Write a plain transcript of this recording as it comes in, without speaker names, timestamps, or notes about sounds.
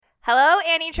Hello,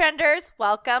 Annie Trenders.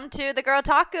 Welcome to the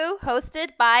Girltaku,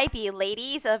 hosted by the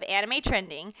ladies of anime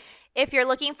trending. If you're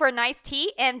looking for nice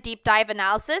tea and deep dive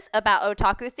analysis about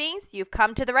otaku things, you've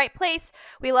come to the right place.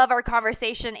 We love our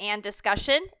conversation and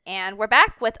discussion, and we're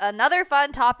back with another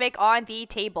fun topic on the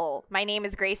table. My name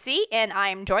is Gracie, and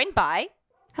I'm joined by...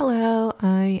 Hello,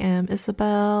 I am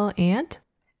Isabel, and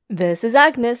this is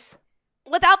Agnes.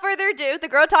 Without further ado, the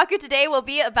Girl Talker today will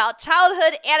be about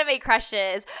childhood anime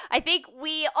crushes. I think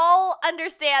we all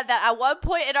understand that at one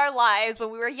point in our lives,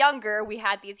 when we were younger, we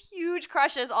had these huge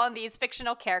crushes on these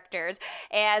fictional characters.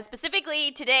 And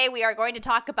specifically today, we are going to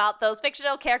talk about those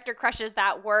fictional character crushes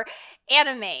that were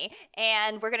anime.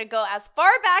 And we're going to go as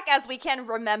far back as we can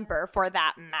remember for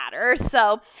that matter.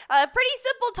 So, a pretty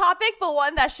simple topic, but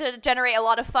one that should generate a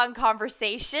lot of fun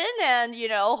conversation and,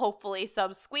 hopefully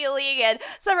some squealing and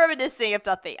some reminiscing if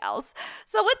nothing else.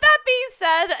 So with that being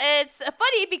said, it's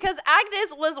funny because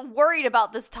Agnes was worried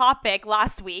about this topic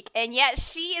last week, and yet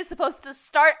she is supposed to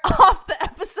start off the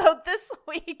episode this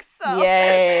week. So,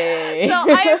 yay! So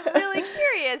I'm really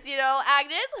curious,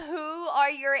 Agnes, who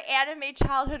are your anime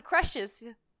childhood crushes?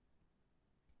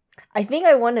 I think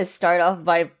I want to start off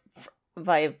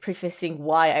by prefacing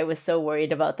why I was so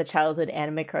worried about the childhood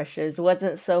anime crushes. It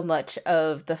wasn't so much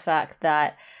of the fact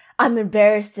that I'm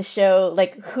embarrassed to show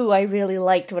who I really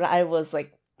liked when I was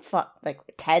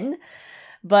 10,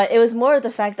 but it was more of the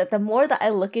fact that the more that I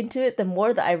look into it, the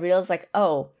more that I realize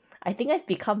oh, I think I've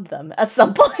become them at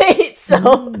some point.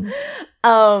 So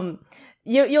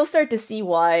you'll start to see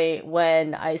why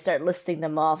when I start listing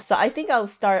them off. So I think I'll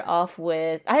start off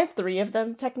with, I have 3 of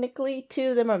them technically. 2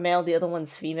 of them are male, the other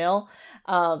one's female.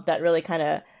 That really kind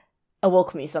of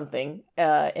awoke me something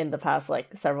in the past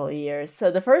several years. So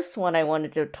the first one I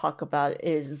wanted to talk about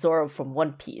is Zoro from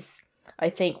One Piece. I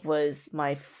think was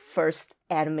my first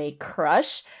anime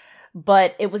crush,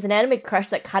 but it was an anime crush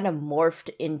that kind of morphed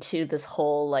into this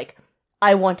whole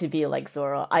I want to be like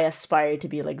Zoro. I aspire to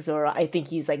be like Zoro. I think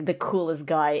he's the coolest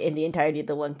guy in the entirety of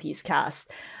the One Piece cast.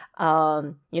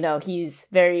 He's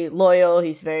very loyal,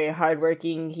 he's very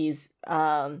hardworking, he's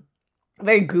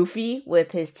very goofy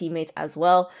with his teammates as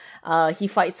well. He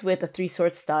fights with a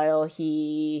 3-sword style.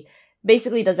 He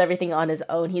basically does everything on his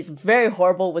own. He's very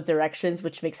horrible with directions,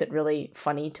 which makes it really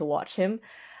funny to watch him.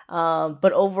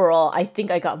 But overall, I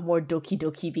think I got more Doki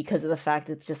Doki because of the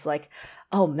fact it's just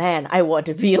oh man, I want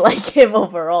to be like him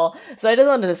overall. So I just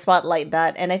wanted to spotlight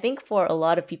that. And I think for a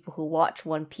lot of people who watch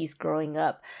One Piece growing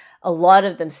up, a lot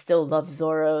of them still love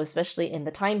Zoro, especially in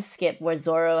the time skip where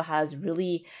Zoro has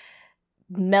really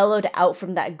mellowed out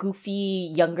from that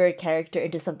goofy younger character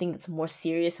into something that's more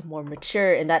serious and more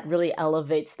mature, and that really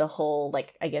elevates the whole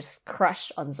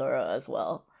crush on Zoro as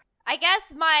well. I guess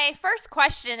my first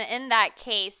question in that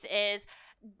case is,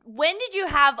 when did you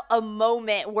have a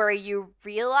moment where you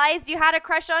realized you had a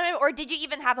crush on him, or did you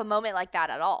even have a moment like that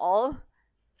at all?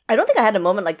 I don't think I had a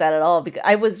moment like that at all, because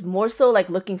I was more so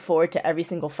looking forward to every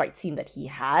single fight scene that he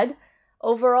had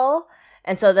overall.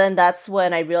 And so then that's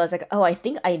when I realized, oh, I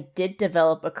think I did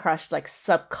develop a crush,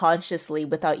 subconsciously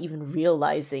without even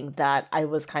realizing that I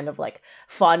was kind of,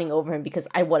 fawning over him because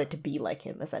I wanted to be like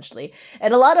him, essentially.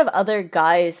 And a lot of other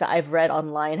guys that I've read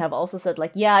online have also said,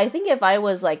 yeah, I think if I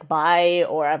was, bi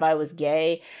or if I was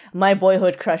gay, my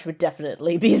boyhood crush would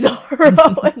definitely be Zoro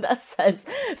in that sense.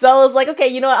 So I was okay,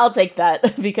 you know what, I'll take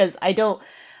that because I don't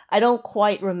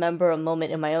quite remember a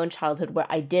moment in my own childhood where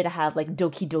I did have,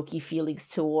 Doki Doki feelings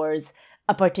towards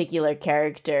a particular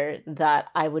character that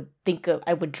I would think of,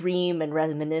 I would dream and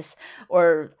reminisce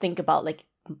or think about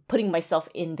putting myself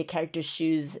in the character's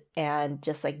shoes and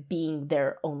just being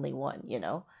their only one,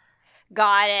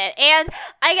 Got it. And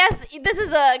I guess this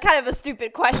is a kind of a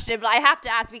stupid question, but I have to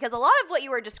ask because a lot of what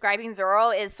you were describing Zoro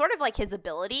is sort of his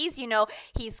abilities.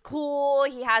 He's cool,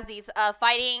 he has these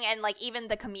fighting and even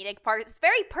the comedic part. It's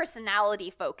very personality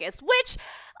focused, which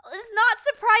is not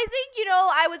surprising.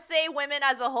 I would say women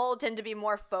as a whole tend to be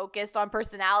more focused on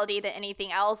personality than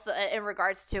anything else in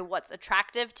regards to what's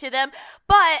attractive to them.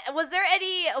 But was there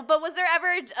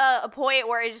ever a point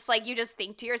where it's just you just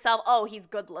think to yourself, oh, he's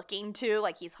good looking too,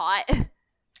 he's hot?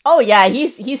 Oh yeah,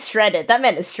 he's shredded. That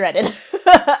man is shredded.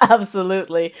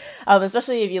 Absolutely.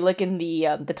 Especially if you look in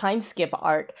the time skip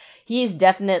arc, he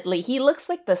looks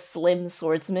like the slim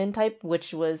swordsman type,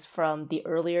 which was from the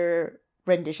earlier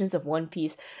renditions of One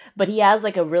Piece, but he has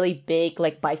a really big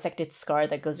bisected scar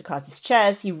that goes across his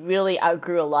chest. He really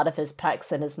outgrew a lot of his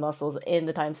pecs and his muscles in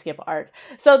the time skip arc.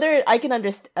 So I can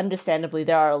understandably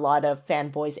there are a lot of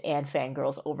fanboys and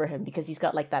fangirls over him because he's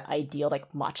got that ideal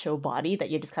macho body that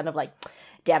you're just kind of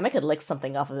damn, I could lick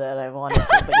something off of that if I wanted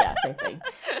to, but yeah, same thing.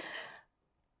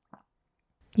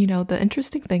 You know, the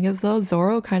interesting thing is though,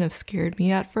 Zoro kind of scared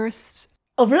me at first.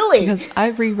 Oh, really? Because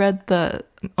I've reread the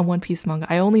One Piece manga.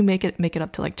 I only make it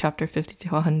up to like chapter 50 to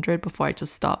 100 before I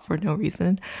just stop for no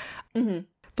reason. Mm-hmm.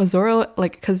 But Zoro,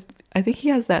 like, because I think he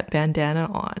has that bandana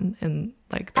on in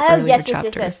like the earlier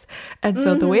chapters. Yes. And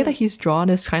so the way that he's drawn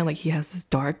is kind of like he has this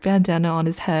dark bandana on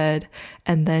his head,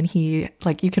 and then he,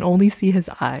 like, you can only see his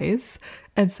eyes.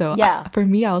 And so for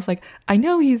me, I was like, I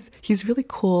know he's really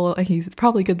cool and he's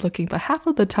probably good looking, but half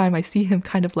of the time I see him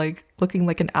kind of like looking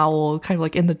like an owl, kind of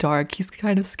like in the dark. He's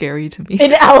kind of scary to me.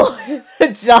 An owl in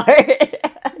the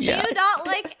dark. Do you not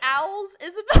like owls,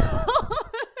 Isabel?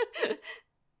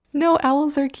 No,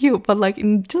 owls are cute, but like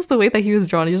in just the way that he was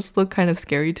drawn, he just looked kind of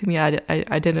scary to me.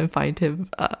 I didn't find him,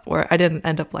 or I didn't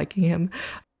end up liking him.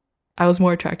 I was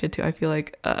more attracted to, I feel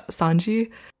like,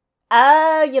 Sanji.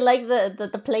 You like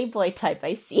the playboy type,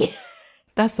 I see.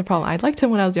 That's the problem. I liked him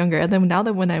when I was younger, and then now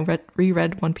that when I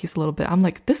reread One Piece a little bit, I'm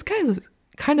like, this guy is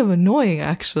kind of annoying,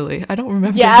 actually. I don't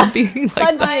remember him being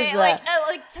like that.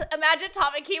 Imagine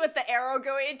Tamaki with the arrow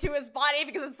going into his body,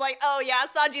 because it's like, oh yeah,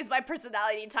 Sanji's my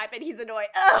personality type and he's annoying.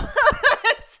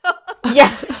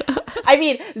 Yeah. I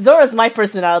mean, Zoro's my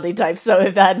personality type, so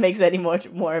if that makes any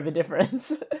more of a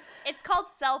difference. It's called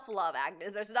self-love,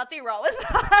 Agnes. There's nothing wrong with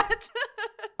that.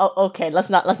 Oh, okay. Let's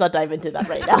not dive into that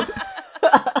right now.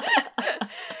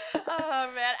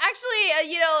 Oh man,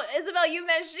 actually, Isabel, you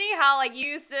mentioning how like you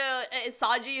used to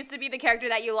Sanji used to be the character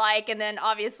that you like, and then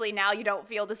obviously now you don't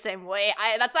feel the same way.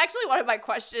 That's actually one of my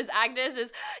questions, Agnes.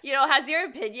 Is has your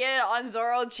opinion on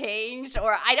Zoro changed?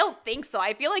 Or I don't think so.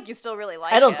 I feel like you still really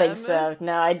like him. I don't think so.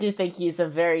 No, I do think he's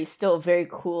still very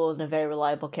cool and a very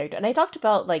reliable character. And I talked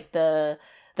about like the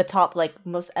top like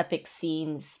most epic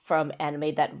scenes from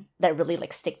anime that really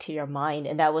like stick to your mind,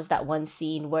 and that was that one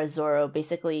scene where Zoro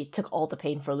basically took all the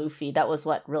pain for Luffy. That was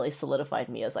what really solidified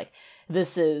me as like,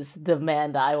 this is the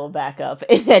man that I will back up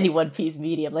in any One Piece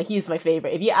medium. Like, he's my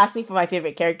favorite. If you ask me for my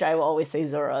favorite character, I will always say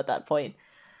Zoro at that point.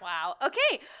 Wow.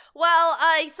 Okay. Well,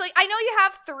 so I know you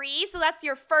have 3, so that's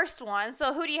your first one.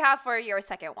 So who do you have for your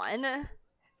second one?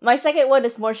 My second one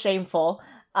is more shameful.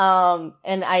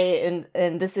 And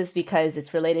this is because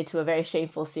it's related to a very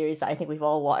shameful series that I think we've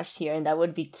all watched here, and that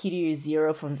would be Kiryu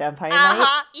Zero from Vampire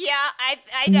Knight. Yeah,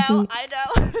 I know, I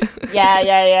know.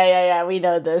 Yeah, we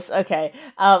know this. Okay.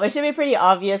 It should be pretty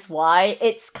obvious why.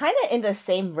 It's kind of in the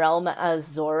same realm as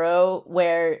Zoro,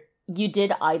 where you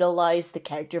did idolize the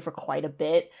character for quite a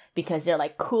bit because they're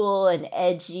like cool and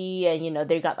edgy, and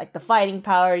they got like the fighting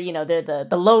power. They're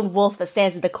the lone wolf that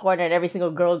stands in the corner, and every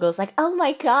single girl goes like, "Oh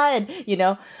my god!"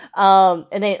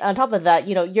 And then on top of that,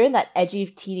 you're in that edgy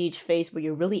teenage phase where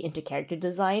you're really into character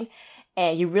design,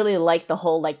 and you really like the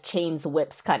whole like chains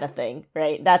whips kind of thing,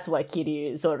 right? That's what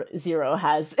Kiryu Zero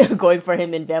has going for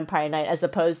him in Vampire Knight, as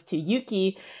opposed to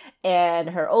Yuki and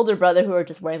her older brother, who are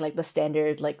just wearing like the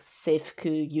standard like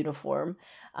Seifuku uniform.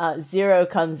 Zero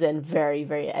comes in very,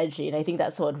 very edgy, and I think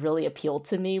that's what really appealed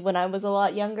to me when I was a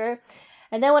lot younger.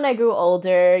 And then when I grew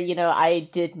older,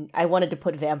 I wanted to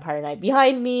put Vampire Knight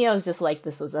behind me. I was just like,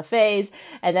 this was a phase.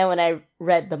 And then when I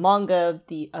read the manga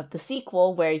of the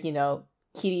sequel, where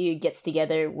Kiryu gets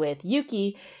together with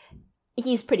Yuki,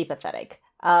 he's pretty pathetic.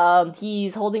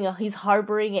 He's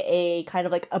harboring a kind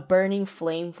of like a burning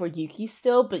flame for Yuki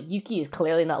still, but Yuki is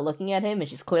clearly not looking at him, and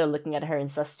she's clearly looking at her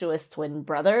incestuous twin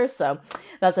brother, so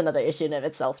that's another issue in of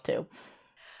itself too.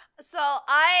 So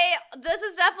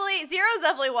Zero's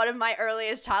definitely one of my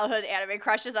earliest childhood anime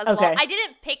crushes as well. I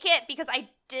didn't pick it because I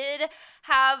did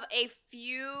have a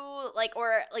few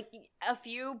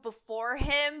before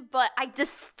him, but I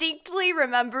distinctly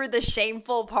remember the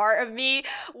shameful part of me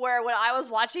where when I was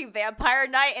watching Vampire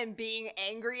Knight and being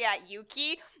angry at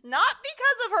Yuki, not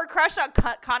because of her crush on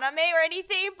Kaname or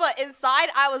anything, but inside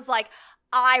I was like,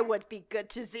 I would be good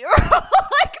to Zero.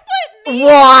 Like, put me.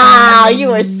 Wow,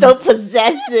 you are so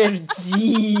possessive.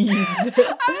 Jeez. I was just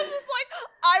like,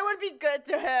 I would be good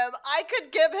to him. I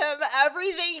could give him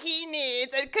everything he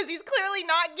needs, and because he's clearly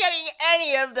not getting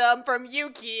any of them from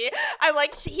Yuki, I'm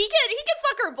like, he can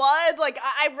suck her blood. Like,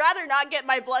 I'd rather not get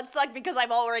my blood sucked because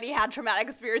I've already had traumatic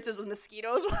experiences with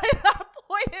mosquitoes by that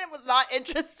point and was not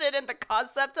interested in the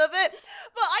concept of it.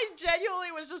 But I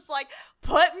genuinely was just like,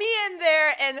 put me in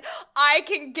there and I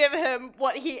can give him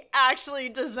what he actually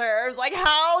deserves. Like,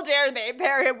 how dare they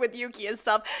pair him with Yuki and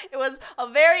stuff? It was a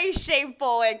very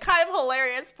shameful and kind of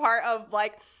hilarious part of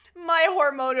like my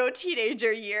hormonal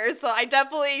teenager years. So I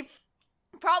definitely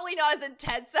probably not as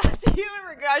intense as you in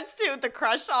regards to the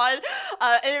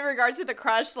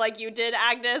crush like you did,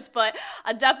 Agnes, but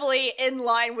definitely in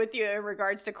line with you in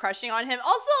regards to crushing on him.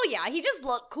 Also, yeah, he just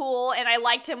looked cool, and I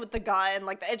liked him with the gun.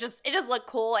 Like, it just looked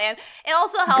cool, and it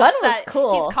also helps that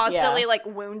cool. He's constantly like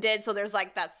wounded, so there's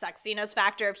like that sexiness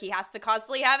factor if he has to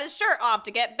constantly have his shirt off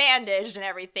to get bandaged and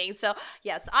everything. So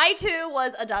yes, I too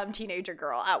was a dumb teenager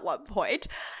girl at one point.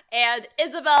 And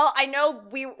Isabel, I know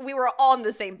we were all in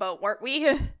the same boat, weren't we?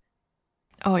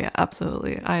 Oh yeah,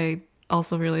 absolutely. I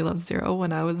also really loved Zero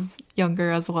when I was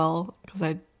younger as well, because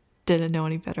I didn't know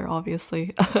any better,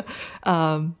 obviously.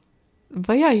 But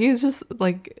yeah, he was just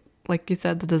like you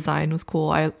said, the design was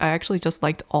cool. I actually just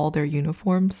liked all their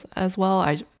uniforms as well.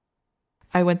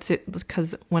 I went to,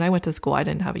 because when I went to school, I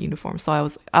didn't have a uniform, so I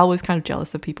was always kind of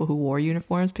jealous of people who wore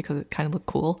uniforms because it kind of looked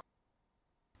cool.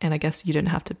 And I guess you didn't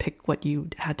have to pick what you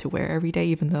had to wear every day,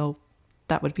 even though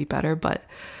that would be better. But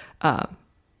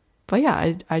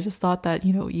yeah, I just thought that,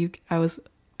 you know,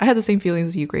 I had the same feelings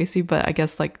as you, Gracie, but I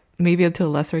guess like maybe to a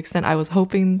lesser extent, I was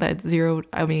hoping that Zero,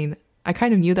 I mean, I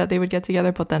kind of knew that they would get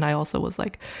together, but then I also was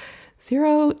like,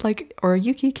 Zero, like, or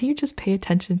Yuki, can you just pay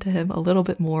attention to him a little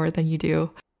bit more than you do?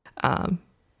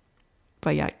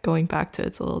 But yeah, going back to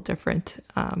it's a little different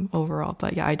overall.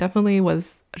 But yeah, I definitely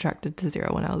was attracted to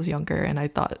Zero when I was younger, and I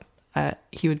thought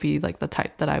he would be like the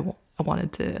type that I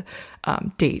wanted to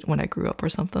date when I grew up or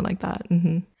something like that.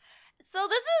 Mm-hmm. So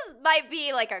this might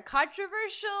be like a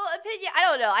controversial opinion. I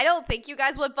don't know. I don't think you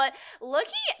guys would, but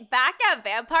looking back at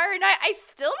Vampire Knight, I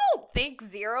still don't think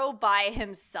Zero by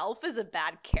himself is a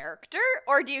bad character.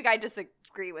 Or do you guys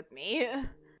disagree with me?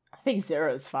 I think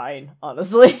Zero's fine,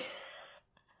 honestly.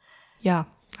 Yeah,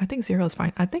 I think Zero's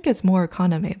fine. I think it's more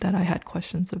Kaname that I had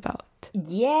questions about.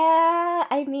 Yeah,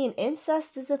 I mean,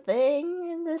 incest is a thing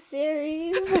in this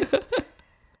series.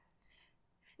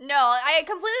 No, I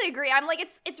completely agree. I'm like,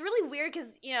 it's really weird because,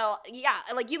 you know, yeah,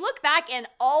 like you look back and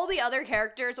all the other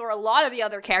characters, or a lot of the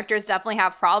other characters, definitely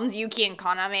have problems, Yuki and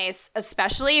Kaname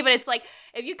especially, but it's like,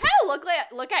 if you kind of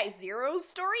look at Zero's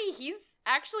story, he's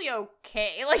actually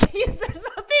okay. Like, there's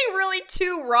nothing really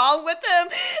too wrong with him.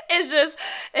 It's just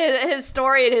his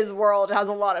story and his world has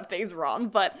a lot of things wrong,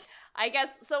 but I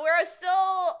guess, so we're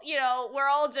still, you know, we're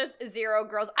all just Zero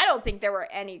girls. I don't think there were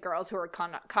any girls who were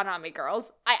Kaname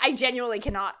girls. I genuinely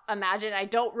cannot imagine. I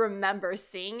don't remember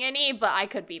seeing any, but I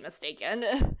could be mistaken.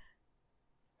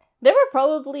 There were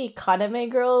probably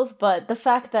Kaname girls, but the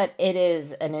fact that it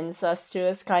is an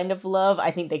incestuous kind of love,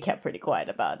 I think they kept pretty quiet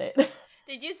about it.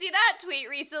 Did you see that tweet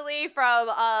recently from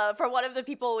one of the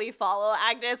people we follow,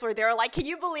 Agnes, where they were like, can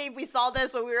you believe we saw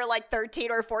this when we were like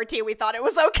 13 or 14? We thought it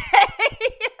was okay.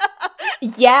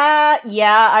 Yeah,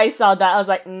 I saw that. I was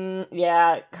like,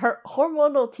 yeah,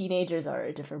 hormonal teenagers are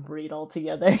a different breed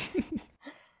altogether.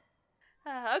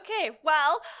 Okay,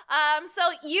 well, so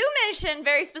you mentioned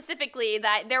very specifically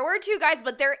that there were two guys,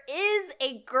 but there is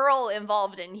a girl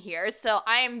involved in here, so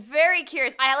I am very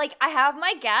curious. I have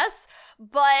my guess,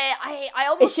 but I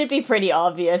almost... It should be pretty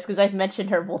obvious, because I've mentioned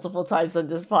her multiple times on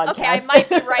this podcast. Okay, I might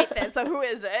be right then, so who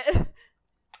is it?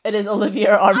 It is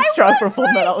Olivia Armstrong from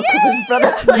Fullmetal Alchemist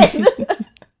Brotherhood.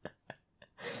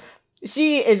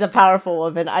 She is a powerful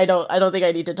woman. I don't think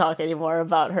I need to talk anymore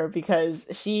about her, because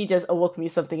she just awoke me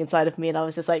something inside of me, and I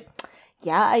was just like,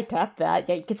 yeah, I tapped that.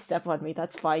 Yeah, you can step on me.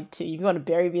 That's fine too. You want to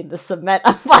bury me in the cement?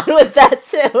 I'm fine with that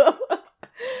too.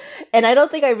 And I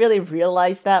don't think I really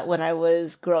realized that when I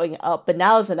was growing up, but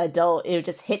now as an adult, it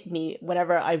just hit me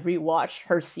whenever I rewatched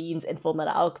her scenes in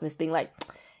Fullmetal Alchemist, being like,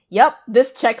 yep,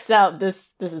 this checks out. This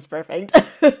is perfect.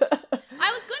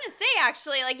 I was going to say,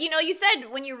 actually, like, you know, you said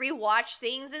when you rewatch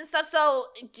scenes and stuff, so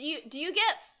do you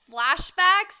get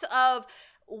flashbacks of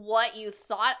what you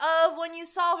thought of when you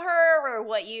saw her, or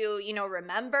what you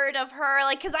remembered of her?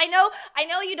 Like, because I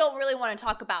know you don't really want to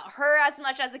talk about her as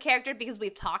much as a character because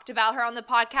we've talked about her on the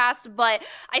podcast, but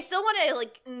I still want to,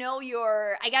 like, know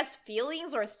your, I guess,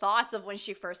 feelings or thoughts of when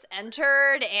she first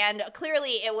entered. And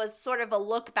clearly it was sort of a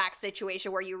look back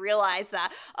situation where you realize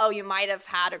that, oh, you might have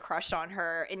had a crush on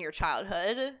her in your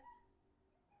childhood.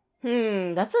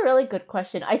 That's a really good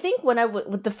question. I think when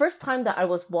the first time that I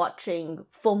was watching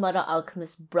Fullmetal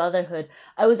Alchemist Brotherhood,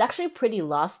 I was actually pretty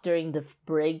lost during the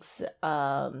Briggs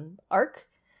arc.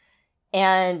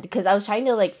 And because I was trying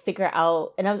to, like, figure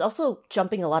out, and I was also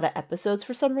jumping a lot of episodes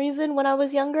for some reason when I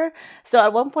was younger. So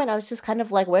at one point I was just kind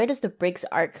of like, where does the Briggs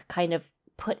arc kind of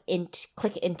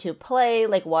click into play?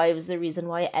 Like, why was the reason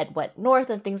why Ed went north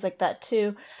and things like that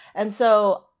too. And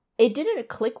so it didn't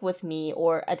click with me,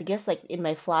 or I guess, like, in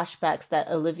my flashbacks,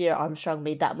 that Olivia Armstrong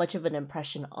made that much of an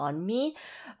impression on me.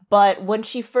 But when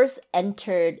she first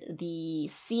entered the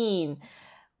scene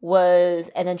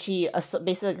and then she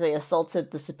basically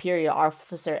assaulted the superior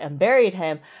officer and buried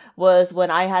him, was when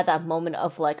I had that moment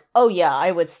of like, oh yeah,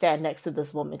 I would stand next to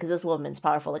this woman because this woman's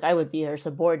powerful. Like, I would be her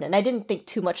subordinate. And I didn't think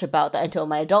too much about that until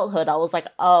my adulthood. I was like,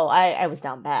 oh, I was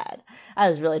down bad. I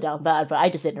was really down bad, but I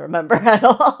just didn't remember at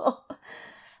all.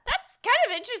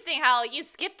 Kind of interesting how you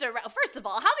skipped around. First of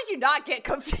all, how did you not get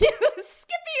confused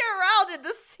skipping around in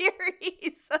the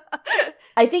series?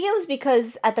 I think it was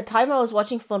because at the time I was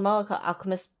watching Fullmetal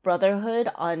Alchemist Brotherhood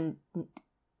on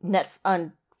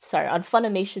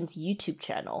Funimation's YouTube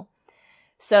channel.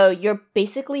 So you're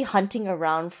basically hunting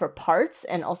around for parts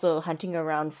and also hunting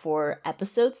around for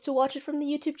episodes to watch it from the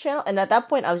YouTube channel. And at that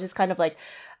point, I was just kind of like,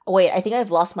 wait, I think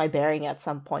I've lost my bearing at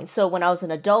some point. So when I was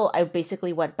an adult, I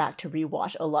basically went back to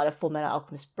rewatch a lot of Fullmetal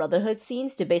Alchemist Brotherhood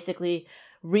scenes to basically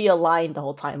realign the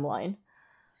whole timeline.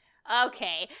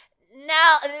 Okay.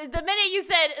 Now, the minute you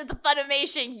said the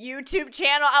Funimation YouTube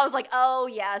channel, I was like, oh,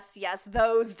 yes,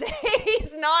 those days,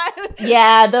 not...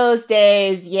 Yeah, those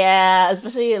days, yeah.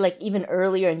 Especially, like, even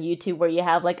earlier in YouTube where you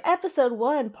have, like, episode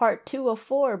 1, part 2 of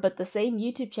 4, but the same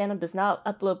YouTube channel does not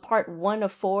upload part 1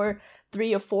 of 4,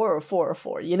 3 of 4, or 4 of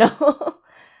 4, you know?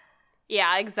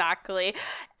 Yeah, exactly.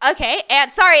 Okay, and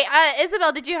sorry,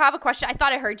 Isabel, did you have a question? I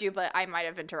thought I heard you, but I might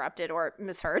have interrupted or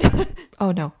misheard.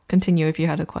 Oh, no. Continue if you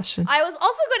had a question. I was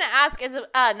also going to ask,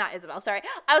 not Isabel, sorry.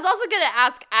 I was also going to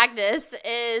ask Agnes,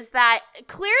 is that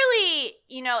clearly,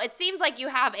 you know, it seems like you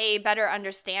have a better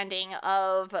understanding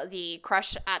of the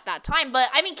crush at that time, but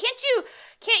I mean, can't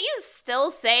you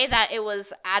still say that it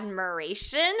was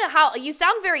admiration? How you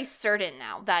sound very certain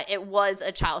now that it was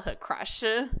a childhood crush.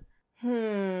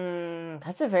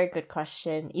 That's a very good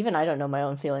question. Even I don't know my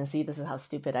own feelings. See, this is how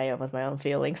stupid I am with my own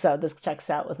feelings. So this checks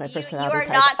out with my personality. You are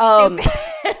type. Not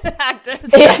stupid, Agnes.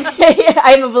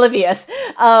 I'm oblivious.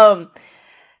 I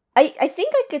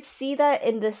think I could see that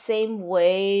in the same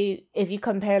way if you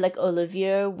compare like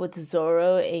Olivia with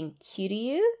Zoro and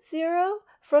Kiryu Zero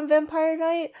from Vampire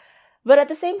Knight. But at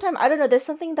the same time, I don't know, there's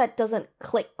something that doesn't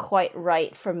click quite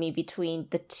right for me between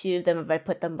the two of them if I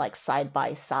put them like side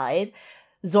by side.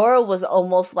 Zoro was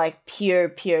almost like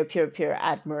pure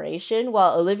admiration,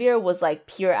 while Olivia was like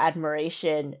pure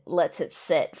admiration, lets it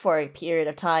sit for a period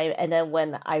of time, and then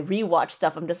when I rewatch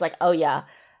stuff, I'm just like, oh yeah,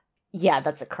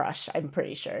 that's a crush, I'm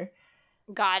pretty sure.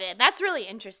 Got it. That's really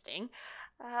interesting.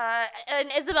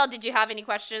 And Isabel, did you have any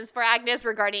questions for Agnes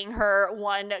regarding her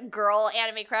one girl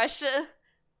anime crush?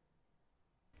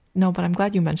 No, but I'm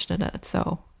glad you mentioned it,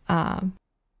 so...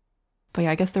 But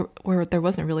yeah, I guess there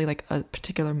wasn't really like a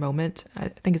particular moment. I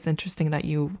think it's interesting that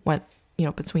you went, you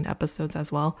know, between episodes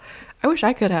as well. I wish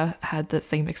I could have had the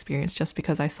same experience just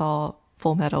because I saw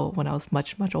Full Metal when I was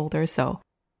much, much older. So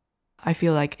I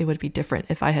feel like it would be different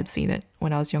if I had seen it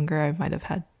when I was younger. I might have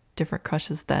had different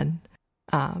crushes then.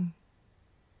 But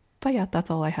yeah, that's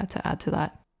all I had to add to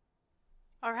that.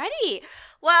 Alrighty.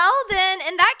 Well, then,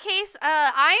 in that case,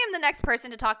 I am the next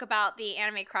person to talk about the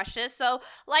anime crushes. So,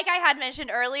 like I had mentioned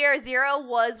earlier, Zero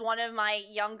was one of my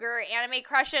younger anime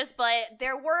crushes, but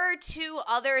there were two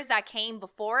others that came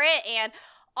before it, and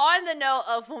on the note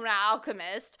of Fullmetal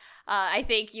Alchemist, I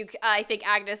think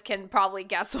Agnes can probably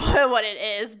guess what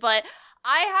it is, but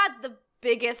I had the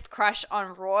biggest crush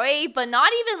on Roy, but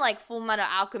not even like Fullmetal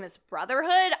Alchemist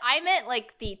Brotherhood. I meant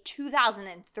like the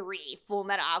 2003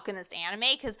 Fullmetal Alchemist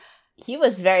anime, because he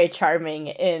was very charming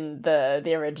in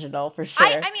the original, for sure.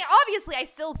 I mean, obviously, I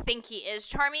still think he is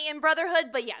charming in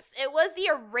Brotherhood, but yes, it was the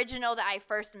original that I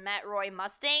first met Roy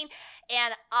Mustang,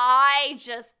 and I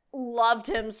just loved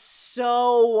him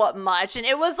so much. And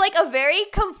it was like a very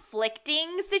conflicting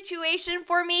situation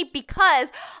for me because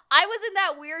I was in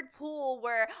that weird pool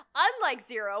where, unlike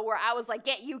Zero, where I was like,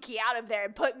 get Yuki out of there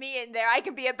and put me in there, I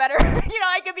could be a better,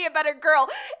 I could be a better girl.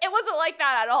 It wasn't like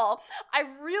that at all. I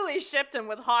really shipped him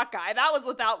with Hawkeye. That was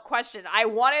without question. I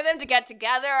wanted them to get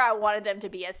together. I wanted them to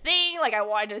be a thing. Like, I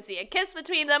wanted to see a kiss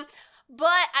between them.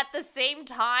 But at the same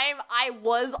time, I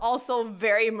was also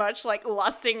very much, like,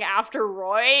 lusting after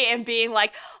Roy and being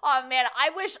like, oh, man, I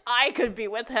wish I could be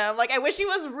with him. Like, I wish he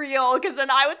was real, because then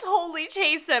I would totally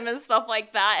chase him and stuff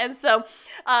like that. And so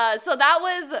that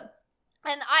was...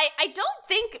 And I don't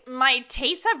think my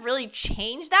tastes have really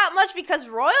changed that much, because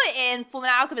Roy in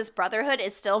Fullmetal Alchemist Brotherhood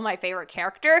is still my favorite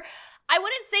character. I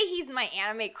wouldn't say he's my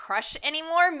anime crush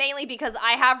anymore, mainly because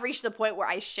I have reached the point where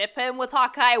I ship him with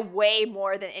Hawkeye way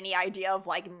more than any idea of,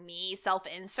 like, me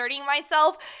self-inserting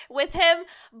myself with him.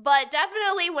 But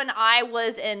definitely when I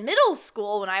was in middle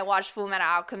school, when I watched Fullmetal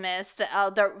Alchemist,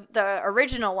 the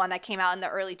original one that came out in the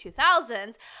early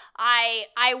 2000s,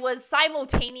 I was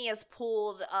simultaneous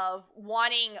pulled of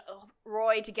wanting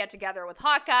Roy to get together with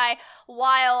Hawkeye,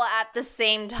 while at the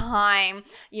same time,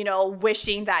 you know,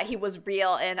 wishing that he was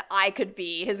real and I could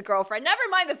be his girlfriend. Never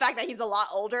mind the fact that he's a lot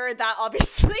older. That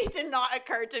obviously did not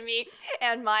occur to me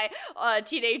and my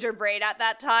teenager brain at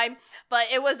that time. But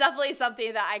it was definitely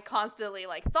something that I constantly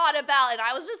like thought about, and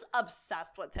I was just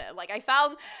obsessed with him. Like, I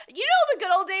found, you know, the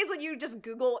good old days when you just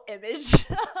Google image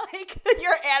like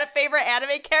your favorite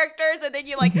anime characters, and then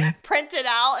you like print it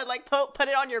out and like put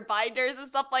it on your binders and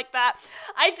stuff like that.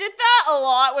 I did that a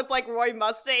lot with like Roy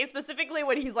Mustang, specifically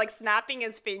when he's like snapping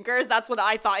his fingers. That's when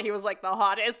I thought he was like the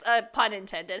hottest. Pun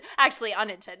intended. Actually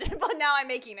unintended, but now I'm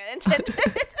making it intended.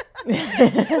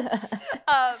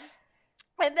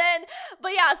 And then,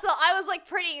 but yeah, so I was like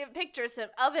printing pictures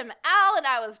of him out, and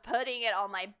I was putting it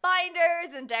on my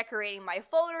binders and decorating my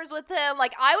folders with him.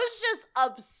 Like, I was just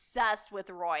obsessed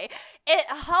with Roy. It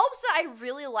helps that I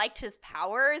really liked his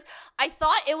powers. I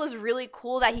thought it was really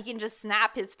cool that he can just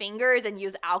snap his fingers and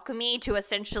use alchemy to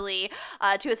essentially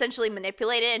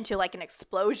manipulate it into like an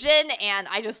explosion. And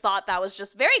I just thought that was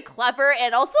just very clever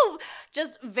and also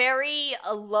just very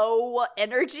low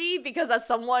energy, because as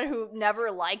someone who never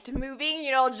liked moving,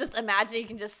 you know, just imagine you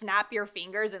can just snap your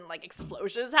fingers and like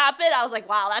explosions happen. I was like,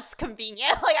 wow, that's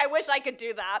convenient. Like, I wish I could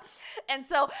do that. And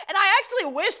I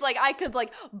actually wish like I could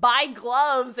like buy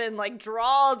gloves and like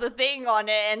draw the thing on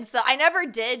it. And so I never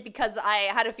did, because I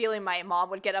had a feeling my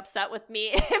mom would get upset with me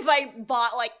if I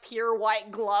bought like pure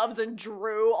white gloves and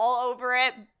drew all over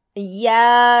it.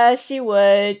 Yeah, she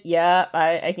would. Yeah,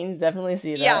 I can definitely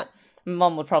see that. Yeah.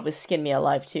 Mom would probably skin me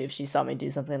alive too if she saw me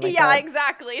do something like that. Yeah,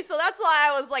 exactly. So that's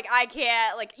why I was like, I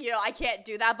can't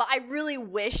do that. But I really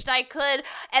wished I could.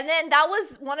 And then that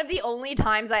was one of the only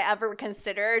times I ever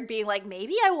considered being like,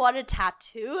 maybe I want a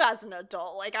tattoo as an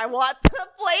adult. Like, I want the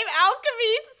flame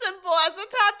alchemy symbol as a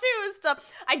tattoo and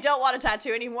stuff. I don't want a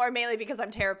tattoo anymore, mainly because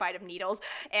I'm terrified of needles.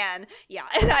 And yeah,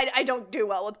 and I don't do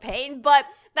well with pain. But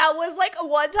that was like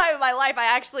one time in my life I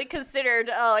actually considered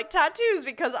like tattoos,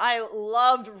 because I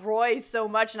loved Roy so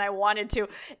much and I wanted to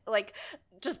like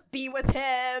just be with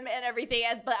him and everything,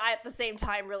 but at the same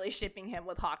time really shipping him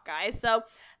with Hawkeye. So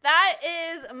that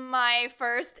is my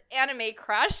first anime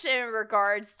crush in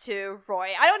regards to Roy.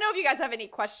 I don't know if you guys have any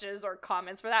questions or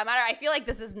comments for that matter. I feel like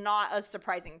this is not a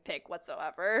surprising pick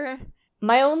whatsoever.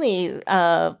 My only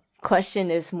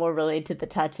question is more related to the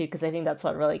tattoo, because I think that's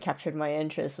what really captured my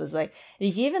interest, was like,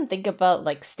 did you even think about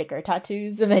like sticker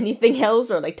tattoos of anything else,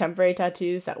 or like temporary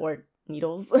tattoos that weren't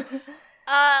needles?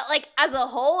 Like as a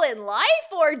whole in life,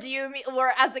 or do you mean,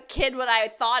 or as a kid when I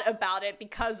thought about it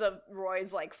because of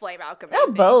Roy's like flame alchemy?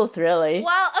 Oh, both, really.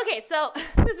 Well, okay, so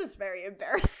this is very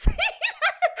embarrassing.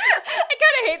 I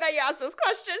kind of hate that you asked this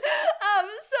question.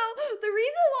 So the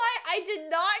reason why I did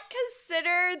not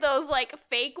consider those like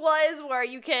fake ones where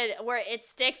it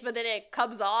sticks but then it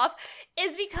comes off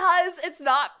is because it's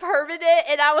not permanent,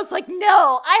 and I was like,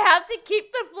 no, I have to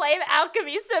keep the flame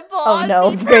alchemy symbol on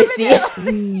me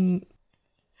permanently.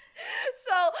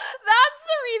 So that's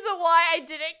the reason why I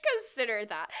didn't consider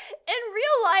that. In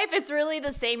real life, it's really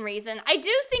the same reason. I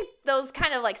do think those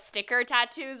kind of like sticker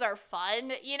tattoos are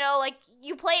fun. You know, like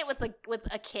you play it with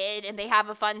a kid and they have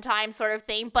a fun time sort of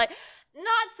thing, but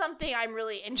not something I'm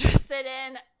really interested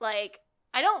in. Like,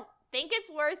 I don't think it's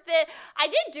worth it. I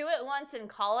did do it once in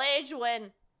college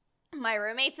when my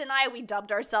roommates and we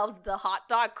dubbed ourselves the hot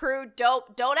dog crew.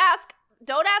 Don't ask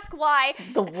why.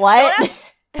 The what?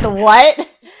 The what?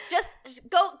 Just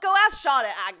go ask Shauna,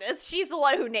 Agnes. She's the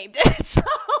one who named it. So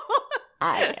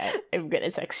I'm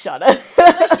gonna text Shauna.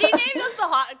 She named us the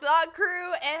hot dog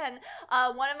crew,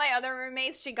 and one of my other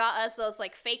roommates, she got us those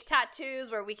like fake tattoos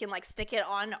where we can like stick it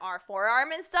on our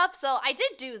forearm and stuff. So I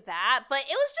did do that, but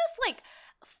it was just like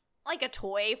a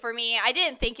toy for me. I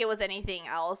didn't think it was anything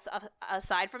else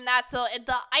aside from that. So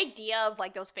the idea of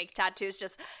like those fake tattoos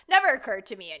just never occurred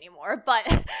to me anymore. But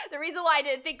the reason why I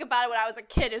didn't think about it when I was a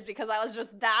kid is because I was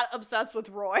just that obsessed with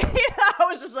Roy. I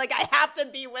was just like, I have to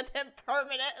be with him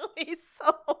permanently.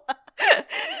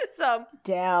 So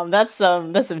damn, that's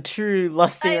some true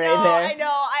lusting right there. I know.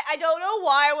 I don't know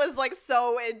why I was like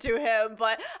so into him,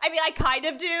 but I mean, I kind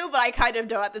of do, but I kind of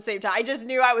don't at the same time. I just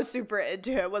knew I was super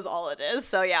into him was all it is.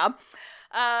 So yeah.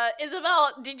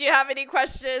 Isabel, did you have any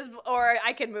questions, or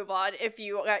I can move on if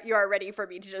you are ready for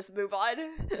me to just move on?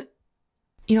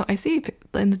 You know, I see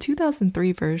in the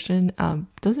 2003 version,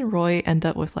 doesn't Roy end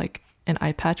up with like an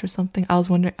eye patch or something? I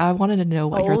wanted to know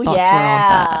what your thoughts were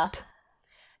on that.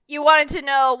 You wanted to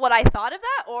know what I thought of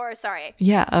that, or sorry?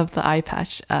 Yeah, of the eye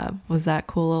patch. Was that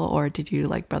cool, or did you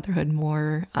like Brotherhood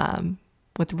more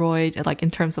with Roy, like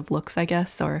in terms of looks, I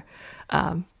guess, or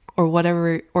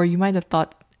whatever, or you might have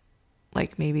thought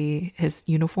like maybe his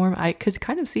uniform. I could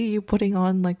kind of see you putting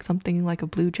on like something like a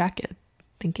blue jacket,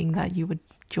 thinking that you would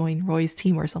join Roy's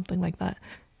team or something like that.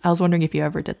 I was wondering if you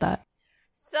ever did that.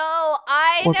 So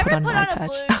I Or never put on a patch.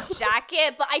 blue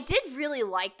jacket, but I did really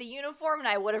like the uniform, and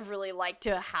I would have really liked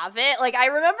to have it. Like, I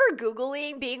remember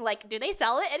Googling, being like, do they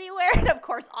sell it anywhere? And of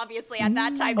course, obviously, at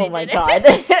that time, they didn't. Oh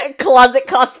my god. Closet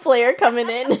cosplayer coming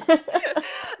in. No, I'm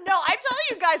telling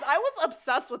you guys, I was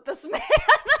obsessed with this man.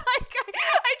 Like,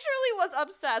 I truly was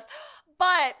obsessed.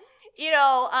 But, you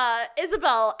know,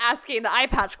 Isabel asking the eye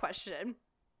patch question,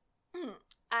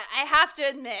 I have to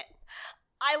admit,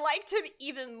 I liked him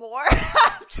even more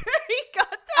after he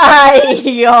got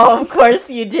that. Of course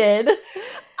you did.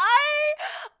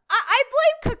 I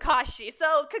blame Kakashi.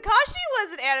 So Kakashi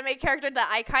was an anime character that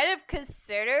I kind of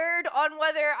considered on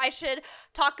whether I should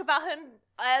talk about him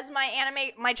as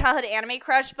my childhood anime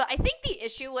crush, but I think the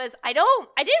issue was I didn't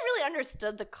really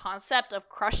understood the concept of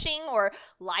crushing or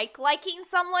liking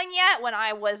someone yet when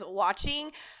I was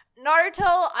watching Naruto.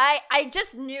 I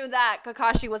just knew that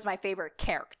Kakashi was my favorite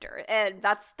character, and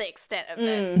that's the extent of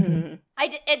it. Mm-hmm.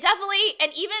 It definitely,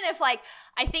 and even if like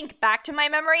I think back to my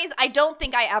memories, I don't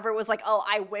think I ever was like, oh,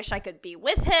 I wish I could be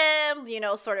with him, you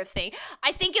know, sort of thing.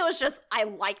 I think it was just I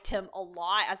liked him a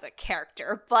lot as a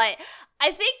character, but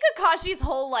I think Kakashi's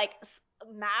whole like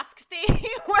mask thing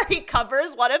where he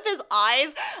covers one of his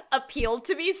eyes appealed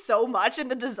to me so much in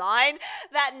the design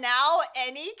that now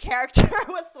any character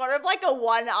with sort of like a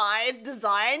one-eyed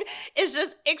design is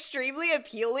just extremely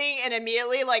appealing and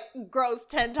immediately like grows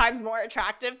 10 times more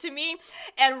attractive to me.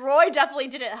 And Roy definitely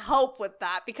didn't help with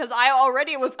that because I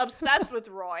already was obsessed with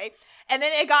Roy. And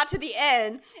then it got to the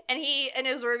end and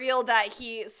it was revealed that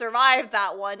he survived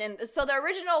that one. And so the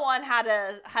original one had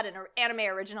an anime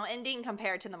original ending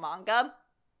compared to the manga.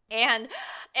 And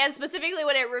specifically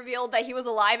when it revealed that he was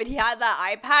alive and he had that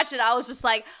eye patch, and I was just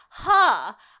like,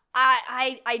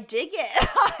 I dig it.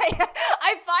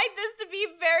 I find this to be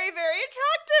very, very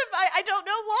attractive. I don't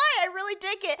know why. I really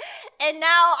dig it. And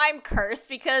now I'm cursed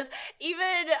because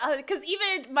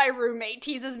even my roommate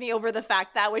teases me over the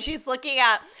fact that when she's looking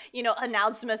at, you know,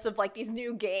 announcements of like these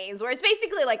new games where it's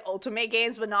basically like Ultimate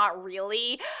games, but not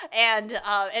really. And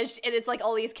it's like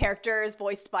all these characters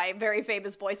voiced by very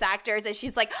famous voice actors. And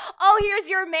she's like, oh, here's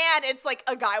your man. It's like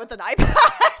a guy with an eye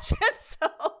patch.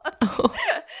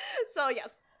 So yes.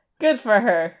 Good for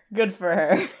her.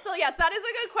 So yes, that is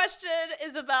a good question,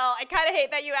 Isabel. I kind of hate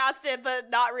that you asked it,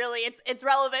 but not really. It's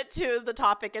relevant to the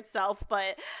topic itself.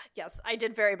 But yes, I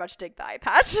did very much dig the eye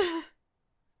patch.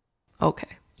 Okay.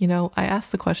 You know, I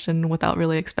asked the question without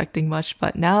really expecting much,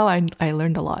 but now I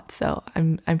learned a lot, so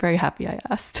I'm very happy I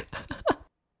asked.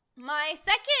 My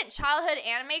second childhood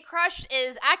anime crush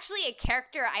is actually a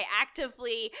character I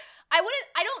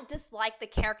don't dislike the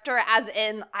character as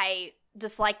in I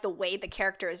dislike the way the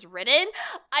character is written.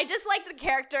 I dislike the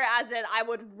character as in I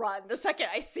would run the second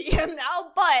I see him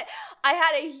now, but I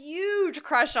had a huge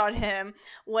crush on him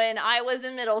when I was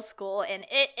in middle school, and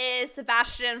it is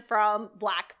Sebastian from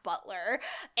Black Butler.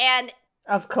 And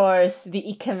of course,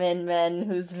 the Ikemen man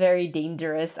who's very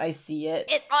dangerous. I see it.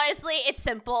 Honestly, it's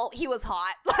simple. He was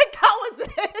hot. Like, that was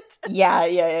it.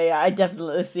 Yeah. I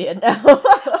definitely see it now.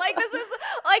 Like, this is,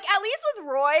 like, at least with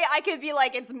Roy, I could be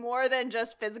like, it's more than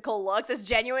just physical looks. It's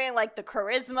genuine, like, the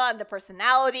charisma and the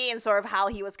personality and sort of how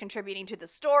he was contributing to the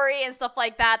story and stuff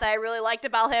like that I really liked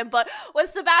about him. But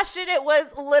with Sebastian, it was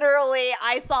literally,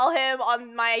 I saw him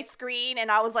on my screen and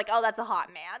I was like, oh, that's a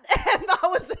hot man. And that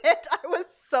was it. I was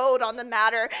sold on the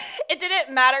matter. It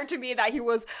didn't matter to me that he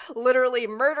was literally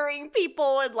murdering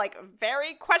people in like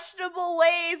very questionable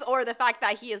ways, or the fact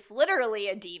that he is literally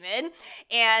a demon.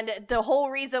 And the whole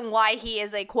reason why he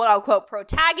is a quote unquote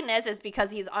protagonist is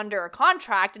because he's under a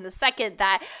contract, and the second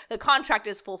that the contract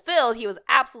is fulfilled, he was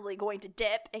absolutely going to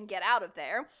dip and get out of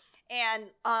there. And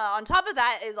on top of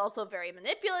that is also very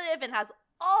manipulative and has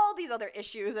all these other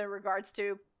issues in regards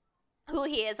to who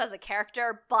he is as a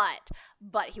character,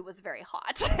 but he was very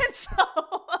hot. And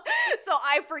so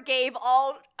I forgave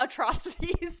all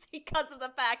atrocities because of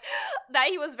the fact that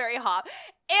he was very hot.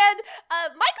 And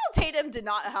Michael Tatum did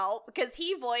not help because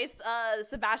he voiced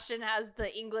Sebastian as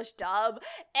the English dub,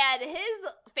 and his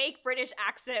fake British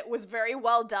accent was very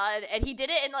well done, and he did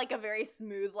it in like a very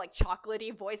smooth, like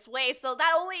chocolatey voice way, so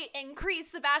that only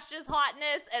increased Sebastian's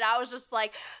hotness. And I was just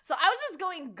like, so I was just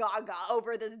going gaga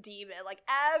over this demon like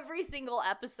every single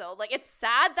episode. Like, it's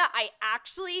sad that I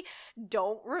actually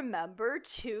don't remember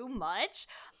too much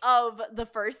of the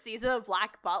first season of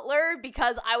Black Butler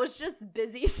because I was just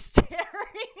busy staring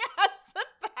at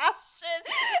Sebastian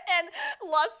and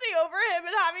lusting over him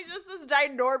and having just this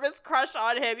ginormous crush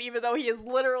on him, even though he is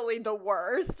literally the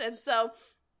worst. And so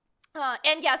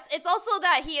And yes, it's also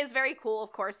that he is very cool.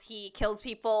 Of course, he kills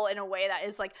people in a way that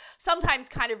is like sometimes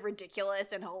kind of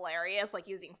ridiculous and hilarious, like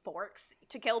using forks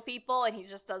to kill people. And he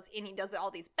does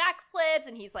all these backflips,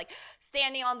 and he's like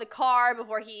standing on the car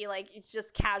before he like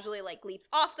just casually like leaps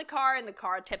off the car, and the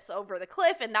car tips over the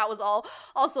cliff. And that was all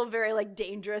also very like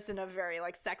dangerous in a very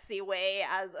like sexy way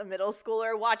as a middle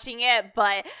schooler watching it.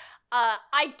 But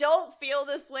I don't feel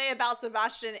this way about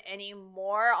Sebastian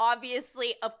anymore.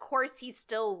 Obviously, of course, he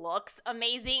still looks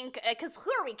amazing. Because who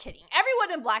are we kidding?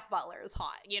 Everyone in Black Butler is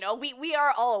hot. You know, we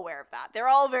are all aware of that. They're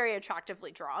all very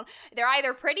attractively drawn. They're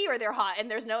either pretty or they're hot,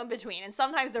 and there's no in between. And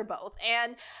sometimes they're both.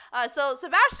 And so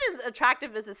Sebastian's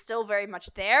attractiveness is still very much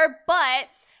there. But,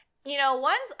 you know,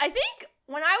 I think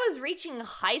when I was reaching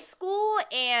high school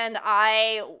and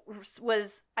I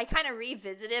kind of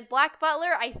revisited Black Butler,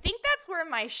 I think that's where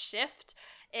my shift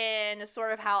in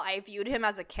sort of how I viewed him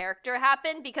as a character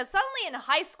happened, because suddenly in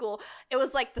high school, it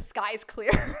was like the skies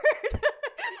cleared.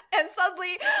 And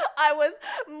suddenly I was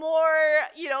more,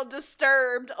 you know,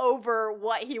 disturbed over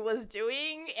what he was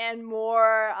doing and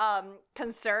more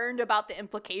concerned about the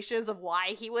implications of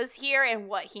why he was here and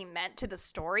what he meant to the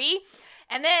story.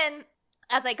 And then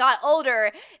as I got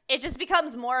older, it just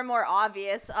becomes more and more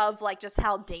obvious of like just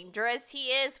how dangerous he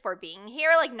is for being here.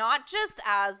 Like not just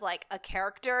as like a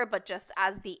character, but just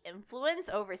as the influence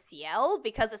over CL.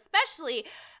 Because especially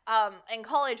in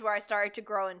college, where I started to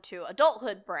grow into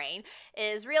adulthood brain,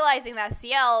 is realizing that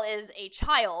CL is a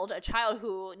child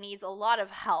who needs a lot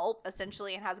of help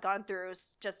essentially, and has gone through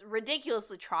just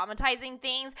ridiculously traumatizing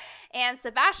things. And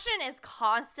Sebastian is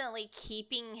constantly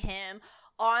keeping him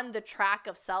on the track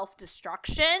of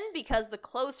self-destruction, because the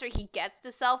closer he gets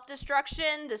to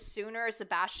self-destruction, the sooner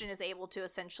Sebastian is able to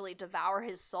essentially devour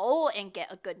his soul and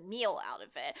get a good meal out of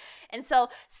it. And so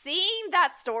seeing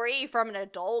that story from an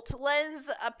adult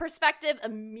lens perspective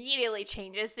immediately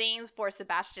changes things for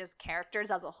Sebastian's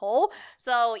characters as a whole.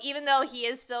 So even though he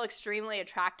is still extremely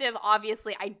attractive,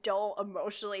 obviously I don't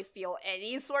emotionally feel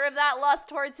any sort of that lust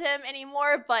towards him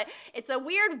anymore, but it's a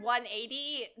weird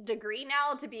 180 degree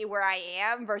now to be where I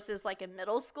am versus like in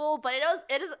middle school. But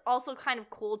it is also kind of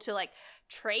cool to like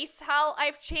trace how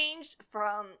I've changed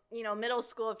from, you know, middle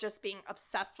school of just being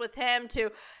obsessed with him to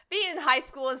being in high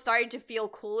school and starting to feel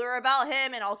cooler about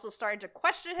him and also starting to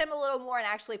question him a little more and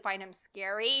actually find him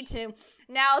scary, to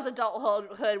now as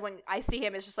adulthood when I see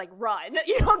him, it's just like, run,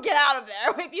 you know, get out of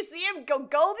there. If you see him, go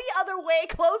the other way,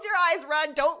 close your eyes,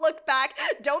 run, don't look back,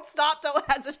 don't stop, don't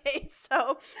hesitate.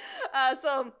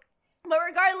 But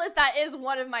regardless, that is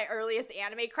one of my earliest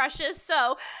anime crushes,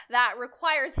 so that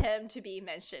requires him to be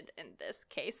mentioned in this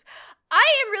case. I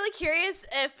am really curious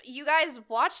if you guys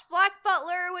watched Black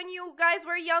Butler when you guys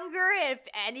were younger, if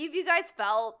any of you guys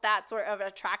felt that sort of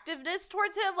attractiveness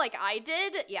towards him like I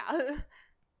did. Yeah.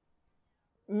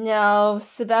 No,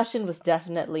 Sebastian was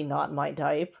definitely not my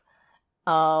type.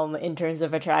 In terms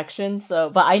of attraction. So,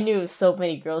 but I knew so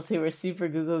many girls who were super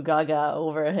goo goo gaga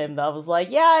over him that I was like,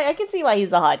 yeah, I can see why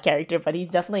he's a hot character, but he's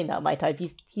definitely not my type.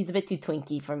 He's a bit too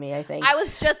twinky for me, I think. I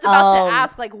was just about to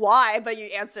ask like why, but you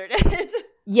answered it.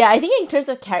 Yeah, I think in terms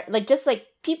of like just like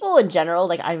people in general,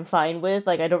 like I'm fine with,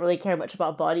 like I don't really care much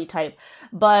about body type,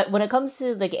 but when it comes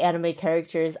to like anime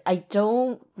characters, I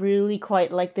don't really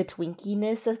quite like the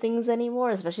twinkiness of things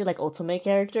anymore, especially like otome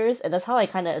characters, and that's how I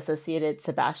kind of associated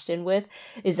Sebastian with,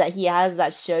 is that he has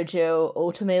that shoujo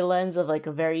otome lens of like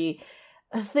a very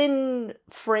thin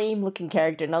frame looking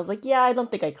character, and I was like, yeah, I don't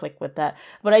think I click with that.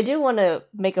 But I do want to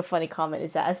make a funny comment,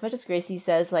 is that as much as Gracie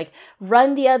says like,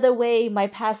 run the other way, my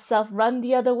past self, run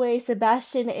the other way,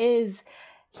 Sebastian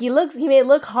he may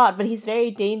look hot, but he's very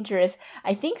dangerous.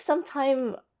 I think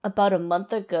sometime about a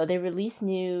month ago, they released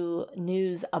new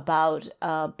news about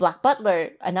Black Butler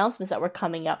announcements that were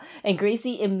coming out, and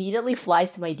Gracie immediately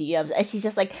flies to my DMs, and she's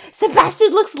just like,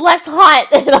 Sebastian looks less hot!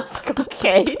 And I was like,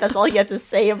 okay, that's all you have to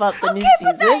say about the new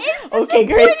season? That is okay,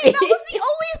 Gracie. That was the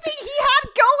only thing he had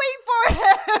going for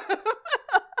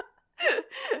him!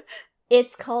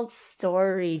 It's called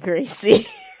story, Gracie.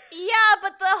 Yeah,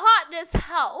 but the hotness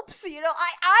helps. You know,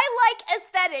 I like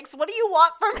aesthetics. What do you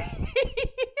want from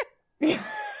me?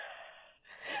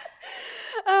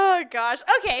 Oh gosh.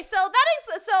 Okay, so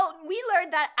we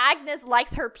learned that Agnes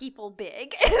likes her people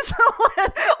big. Is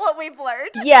what we've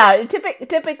learned. Yeah,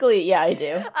 typically, yeah, I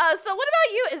do. So what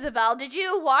about you, Isabel? Did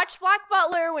you watch Black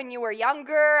Butler when you were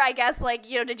younger? I guess, like,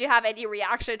 you know, did you have any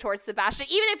reaction towards Sebastian,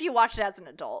 even if you watched it as an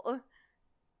adult?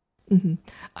 Mm-hmm.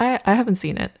 I haven't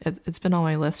seen it. It's been on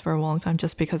my list for a long time,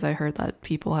 just because I heard that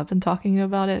people have been talking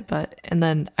about it. And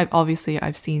then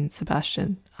I've seen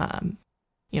Sebastian,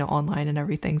 you know, online and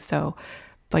everything. So,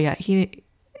 but yeah,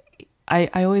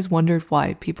 I always wondered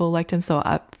why people liked him. So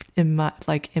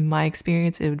in my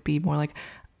experience, it would be more like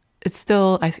it's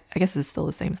still I guess it's still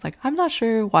the same. It's like I'm not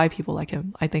sure why people like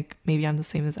him. I think maybe I'm the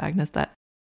same as Agnes, that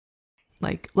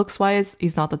like looks wise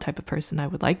he's not the type of person I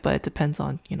would like, but it depends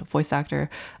on, you know, voice actor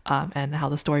and how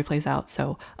the story plays out.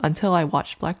 So until I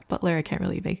watch Black Butler, I can't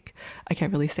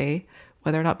really say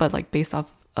whether or not, but like based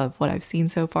off of what I've seen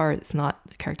so far, it's not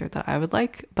a character that I would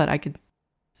like, but I could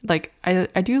like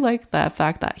I do like the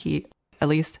fact that he at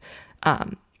least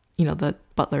you know, the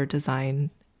butler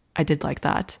design, I did like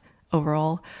that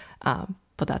overall,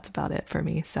 but that's about it for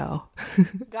me. So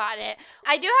got it.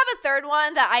 I do have a third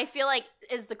one that I feel like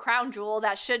is the crown jewel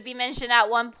that should be mentioned at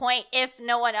one point if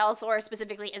no one else, or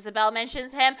specifically Isabel,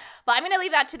 mentions him, but I'm going to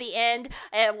leave that to the end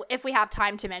if we have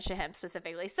time to mention him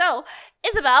specifically. So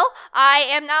Isabel, I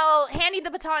am now handing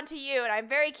the baton to you, and I'm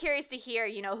very curious to hear,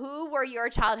 you know, who were your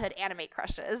childhood anime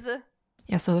crushes?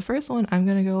 Yeah, so the first one I'm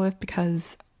going to go with,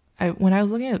 because when I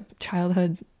was looking at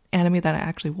childhood anime that I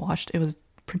actually watched, it was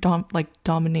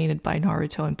dominated by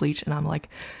Naruto and Bleach, and I'm like,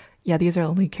 yeah, these are the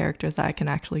only characters that I can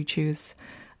actually choose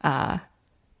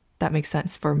that makes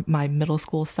sense for my middle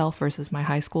school self versus my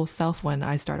high school self when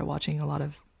I started watching a lot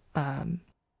of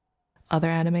other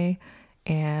anime.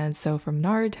 And so from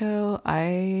Naruto,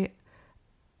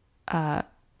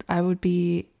 it would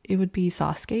be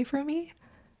Sasuke for me.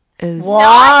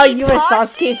 Wow, you were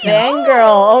Sasuke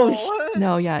fangirl. Oh,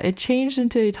 no, yeah, it changed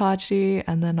into Itachi,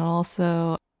 and then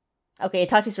also okay,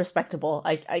 Itachi's respectable.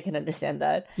 I can understand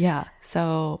that. Yeah,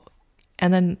 so,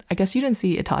 and then I guess you didn't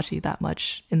see Itachi that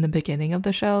much in the beginning of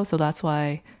the show, so that's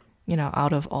why, you know,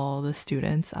 out of all the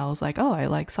students, I was like, oh, I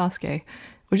like Sasuke,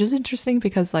 which is interesting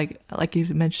because like you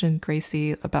mentioned,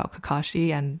 Gracie, about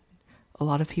Kakashi, and a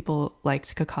lot of people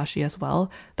liked Kakashi as well.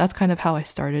 That's kind of how I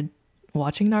started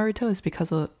watching Naruto, is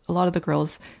because a lot of the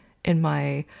girls in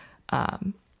my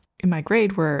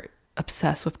grade were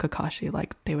obsessed with Kakashi.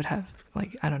 Like they would have,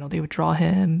 like, I don't know, they would draw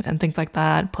him and things like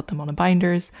that, put them on the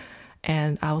binders,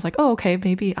 and I was like, oh, okay,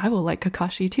 maybe I will like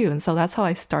Kakashi too. And so that's how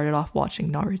I started off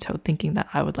watching Naruto, thinking that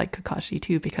I would like Kakashi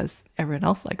too because everyone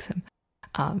else likes him.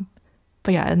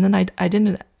 But yeah, and then I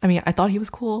thought he was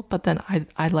cool, but then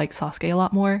I like Sasuke a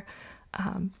lot more.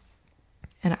 And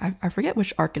I forget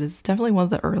which arc it is. It's definitely one of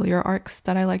the earlier arcs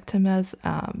that I liked him as,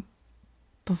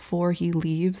 before he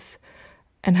leaves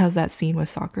and has that scene with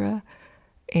Sakura.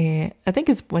 And I think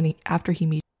it's when after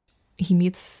he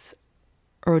meets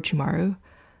Orochimaru,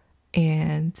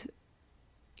 and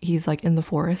he's like in the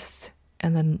forest,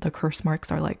 and then the curse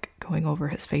marks are like going over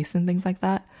his face and things like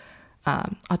that.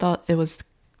 I thought it was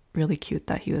really cute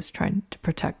that he was trying to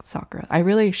protect Sakura. I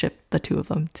really shipped the two of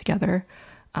them together.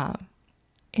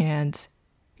 And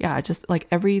yeah, I just like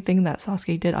everything that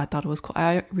Sasuke did, I thought it was cool.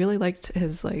 I really liked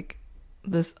his like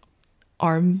this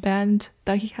armband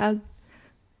that he had.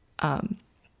 I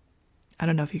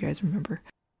don't know if you guys remember,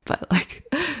 but like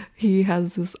he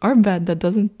has this armband that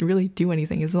doesn't really do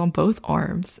anything. It's on both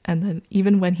arms, and then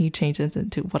even when he changes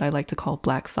into what I like to call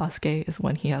Black Sasuke, is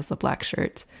when he has the black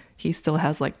shirt, he still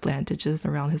has like bandages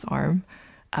around his arm.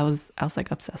 I was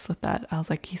like obsessed with that. I was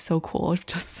like, he's so cool,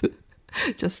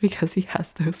 just because he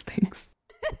has those things.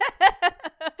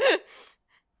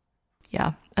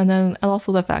 Yeah, and then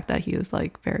also the fact that he was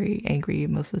like very angry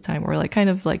most of the time, or like kind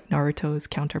of like Naruto's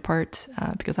counterpart,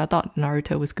 because I thought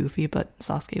Naruto was goofy, but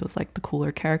Sasuke was like the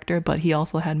cooler character. But he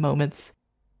also had moments,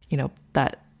 you know,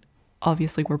 that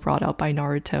obviously were brought out by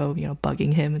Naruto, you know,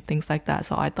 bugging him and things like that.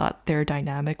 So I thought their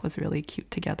dynamic was really cute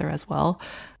together as well,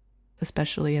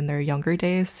 especially in their younger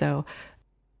days. So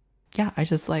yeah,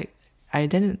 I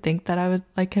didn't think that I would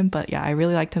like him, but yeah, I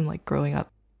really liked him like growing up.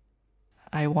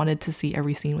 I wanted to see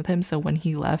every scene with him. So when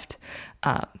he left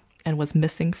and was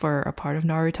missing for a part of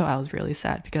Naruto, I was really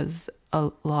sad, because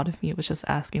a lot of me was just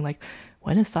asking like,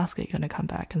 when is Sasuke going to come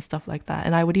back and stuff like that.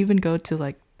 And I would even go to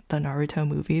like the Naruto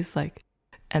movies, like,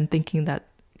 and thinking that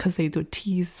because they would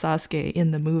tease Sasuke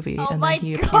in the movie, and then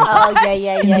he appears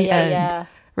in the end,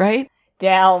 right?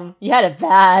 Damn, you had it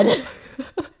bad.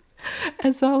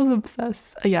 And so I was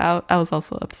obsessed. Yeah, I was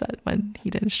also upset when he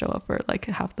didn't show up for like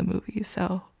half the movie.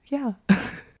 So yeah.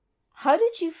 How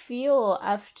did you feel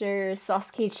after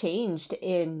Sasuke changed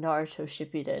in Naruto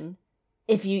Shippuden?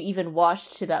 If you even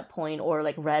watched to that point or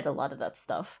like read a lot of that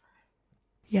stuff.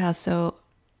 Yeah, so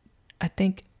I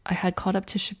think I had caught up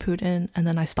to Shippuden, and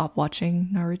then I stopped watching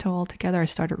Naruto altogether. I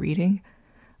started reading.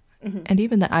 Mm-hmm. And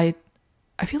even that, I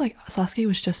feel like Sasuke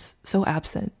was just so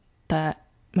absent that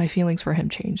my feelings for him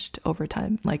changed over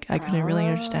time. Like I couldn't really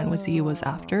understand what he was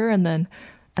after, and then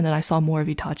I saw more of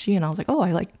Itachi, and I was like, oh,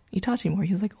 I like Itachi more.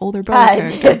 He's like older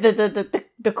brother character.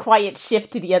 The quiet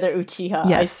shift to the other Uchiha.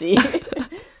 Yes. I see.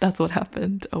 That's what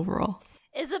happened overall.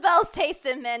 Isabel's taste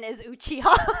in men is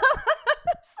Uchiha.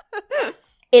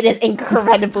 It is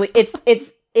incredibly.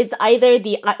 It's either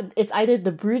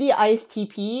the broody iced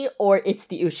TP or it's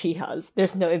the Uchihas.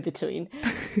 There's no in between.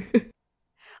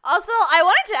 Also, I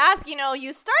wanted to ask,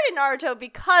 you started Naruto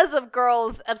because of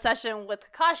girls' obsession with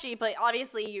Kakashi, but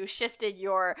obviously you shifted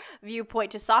your viewpoint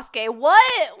to Sasuke.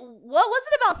 What was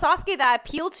it about Sasuke that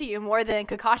appealed to you more than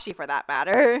Kakashi, for that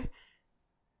matter?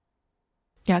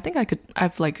 Yeah, I think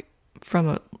I've like, from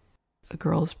a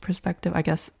girl's perspective, I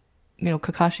guess,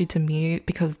 Kakashi to me,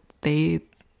 because the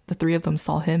three of them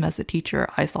saw him as a teacher,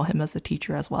 I saw him as a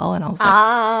techer as well, and I was like,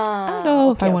 I don't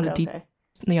know if I want to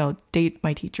date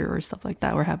my teacher or stuff like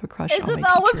that, or have a crush on my teacher.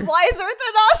 Isabel was wiser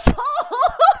than us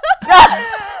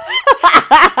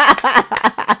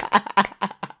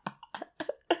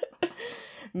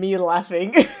all. Me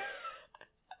laughing.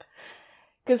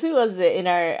 Because who was it in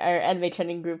our anime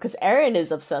trending group? Because Erin is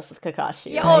obsessed with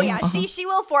Kakashi. Yeah, right? Oh yeah, she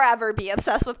will forever be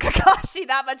obsessed with Kakashi.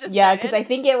 That much is yeah, because I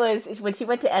think it was when she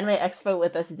went to Anime Expo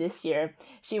with us this year.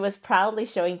 She was proudly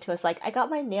showing to us, like, I got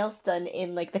my nails done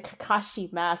in like the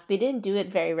Kakashi mask. They didn't do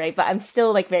it very right, but I'm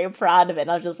still like very proud of it.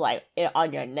 And I was just like,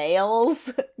 on your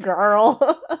nails,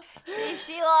 girl.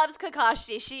 She loves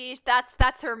Kakashi.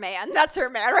 That's her man. That's her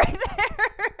man right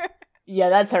there. Yeah,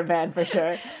 that's her man for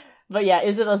sure. But yeah,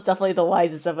 Isabel's definitely the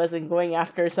wisest of us in going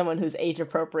after someone who's age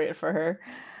appropriate for her.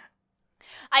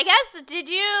 I guess,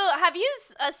 have you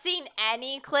seen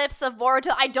any clips of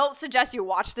Boruto? I don't suggest you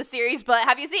watch the series, but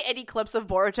have you seen any clips of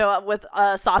Boruto with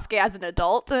Sasuke as an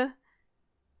adult? A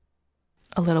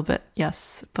little bit,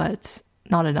 yes, but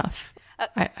not enough.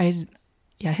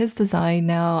 His design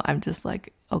now, I'm just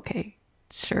like, okay,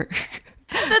 sure.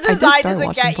 The design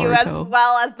doesn't get you as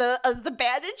well as the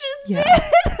bandages did.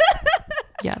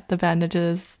 Yeah, the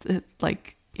bandages,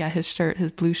 his shirt,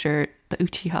 his blue shirt, the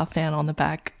Uchiha fan on the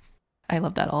back. I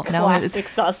love that all. Classic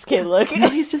Sasuke look. Now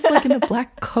he's just like in a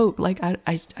black coat. Like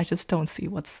I just don't see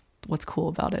what's cool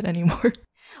about it anymore.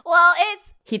 Well,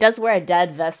 he does wear a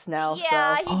dad vest now.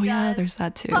 Yeah, so. He does. Yeah, there's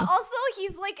that too. But also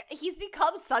he's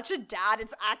become such a dad.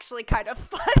 It's actually kind of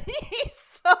funny.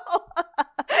 So.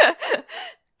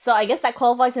 So I guess that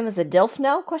qualifies him as a DILF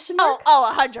now, question mark?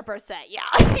 Oh, 100%, yeah.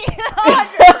 100%.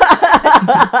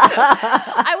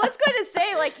 I was going to say,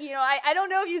 I don't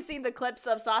know if you've seen the clips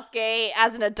of Sasuke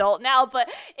as an adult now, but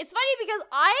it's funny because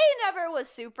I never was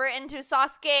super into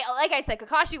Sasuke. Like I said,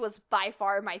 Kakashi was by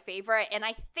far my favorite, and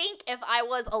I think if I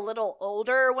was a little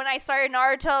older when I started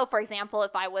Naruto, for example,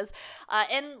 if I was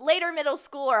in later middle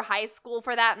school or high school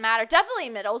for that matter, definitely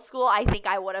middle school, I think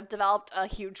I would have developed a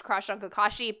huge crush on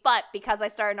Kakashi, but because I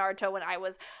started Naruto when I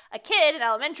was a kid in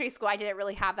elementary school, I didn't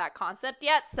really have that concept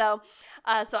yet, so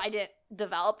I didn't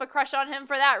develop a crush on him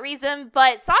for that reason.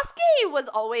 But Sasuke was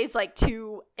always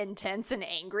too intense and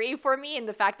angry for me, and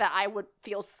the fact that I would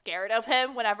feel scared of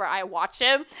him whenever I watch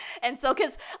him. And so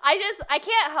because I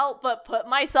can't help but put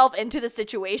myself into the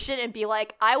situation and be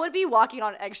like, I would be walking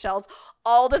on eggshells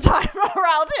all the time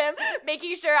around him,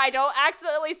 making sure I don't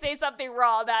accidentally say something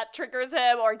wrong that triggers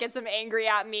him or gets him angry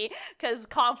at me, because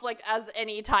conflict of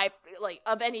any type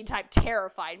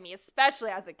terrified me,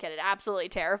 especially as a kid. It absolutely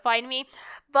terrified me.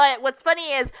 But what's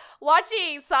funny is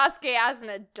watching Sasuke as an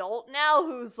adult now,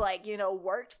 who's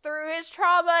worked through his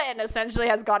trauma and essentially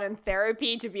has gotten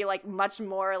therapy to be much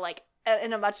more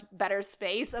in a much better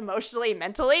space emotionally,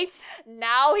 mentally.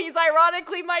 Now he's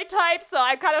ironically my type, so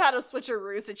I kind of had a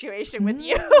switcheroo situation with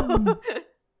you.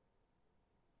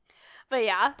 But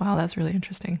yeah. Wow, that's really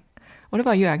interesting. What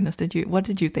about you, Agnes? What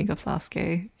did you think of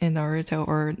Sasuke in Naruto,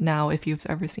 or now if you've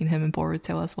ever seen him in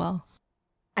Boruto as well?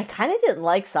 I kind of didn't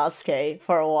like Sasuke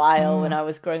for a while when I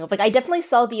was growing up. I definitely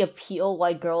saw the appeal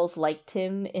why girls liked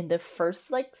him in the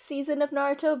first season of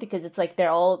Naruto, because it's they're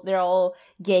all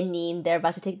genin, they're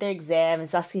about to take their exam, and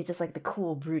Sasuke's just the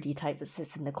cool broody type that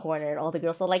sits in the corner, and all the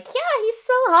girls are like, yeah, he's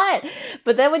so hot.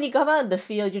 But then when you come out in the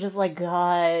field, you're just like,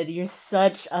 God, you're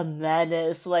such a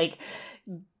menace.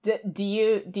 Do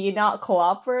you not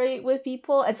cooperate with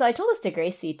people? And so I told this to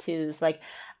Gracie too. It's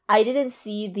I didn't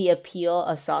see the appeal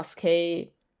of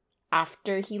Sasuke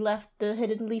after he left the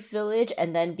Hidden Leaf Village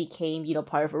and then became,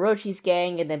 part of Orochi's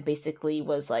gang, and then basically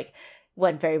was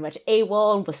went very much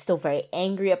AWOL and was still very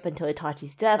angry up until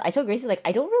Itachi's death. I told Gracie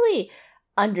I don't really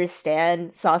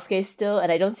understand Sasuke still,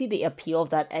 and I don't see the appeal of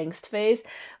that angst phase.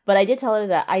 But I did tell her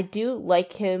that I do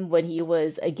like him when he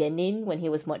was a genin, when he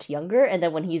was much younger, and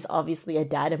then when he's obviously a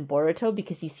dad in Boruto,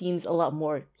 because he seems a lot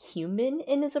more human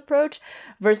in his approach,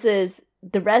 versus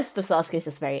the rest of Sasuke is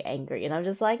just very angry. And I'm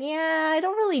just yeah, I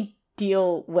don't really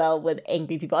deal well with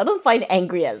angry people. I don't find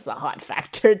angry as a hot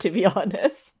factor, to be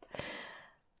honest.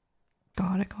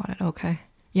 Got it. Okay.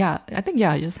 Yeah, I think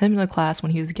just him in the class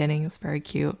when he was getting is very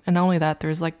cute. And not only that,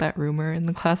 there's like that rumor in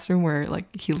the classroom where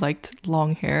like he liked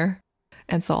long hair.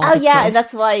 And so all Oh the yeah, and girls.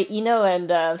 that's why Ino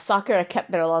and Sakura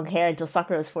kept their long hair until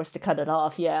Sakura was forced to cut it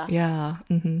off. Yeah. Yeah.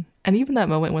 And even that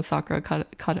moment when Sakura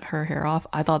cut her hair off,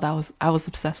 I was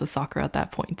obsessed with Sakura at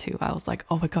that point too. I was like,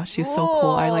 oh my gosh, she's so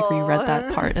cool. I like reread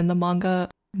that part in the manga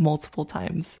multiple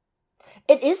times.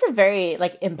 It is a very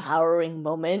like empowering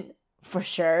moment for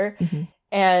sure.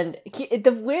 And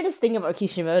the weirdest thing about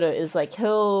Kishimoto is like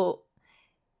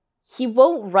he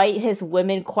won't write his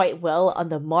women quite well on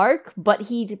the mark, but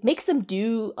he makes them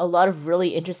do a lot of really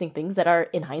interesting things that are,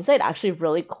 in hindsight, actually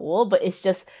really cool, but it's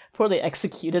just poorly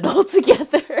executed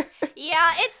altogether.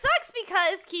 Yeah, it sucks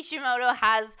because Kishimoto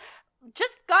has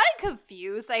just gotten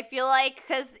confused, I feel like,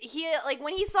 because he, like,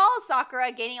 when he saw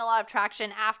Sakura gaining a lot of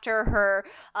traction after her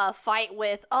fight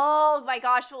with, oh my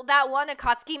gosh, well, that one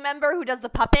Akatsuki member who does the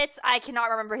puppets, I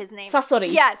cannot remember his name.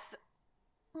 Sasori. Yes.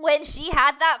 When she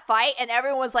had that fight and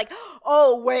everyone was like,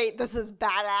 oh wait, this is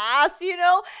badass, you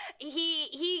know,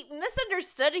 he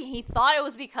misunderstood and he thought it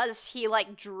was because he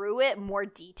like drew it more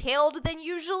detailed than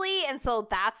usually, and so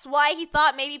that's why he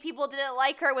thought maybe people didn't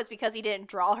like her, was because he didn't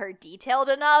draw her detailed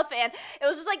enough. And it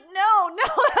was just like, no,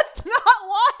 that's not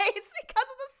why. It's because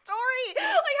of the story.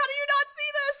 Like, how do you not see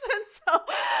this? And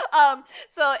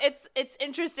so it's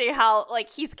interesting how like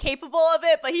he's capable of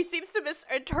it, but he seems to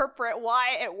misinterpret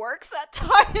why it works at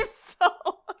times.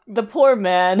 So the poor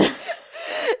man.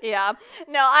 Yeah.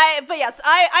 No, but yes,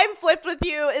 I'm flipped with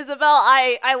you, Isabel.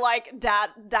 I like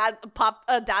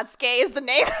Dadsuke is the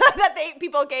name that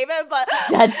people gave him, but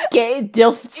Dadsuke,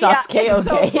 Dilf Sasuke, yeah, it's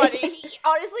okay. so funny.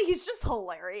 Honestly, he's just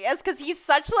hilarious because he's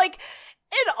such like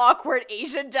an awkward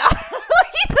Asian dad. Like,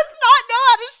 he does not know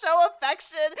how to show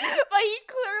affection, but he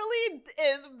clearly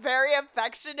is very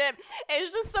affectionate. And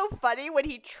it's just so funny when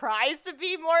he tries to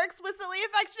be more explicitly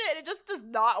affectionate, and it just does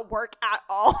not work at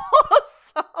all.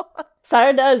 So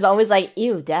Sarada is always like,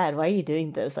 ew, Dad, why are you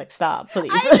doing this? Like, stop,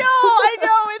 please. I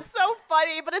know, it's so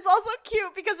funny, but it's also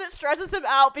cute because it stresses him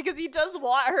out because he does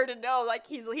want her to know, like,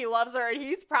 he loves her and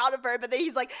he's proud of her, but then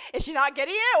he's like, is she not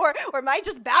getting it? Or am I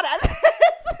just bad at this?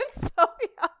 And so,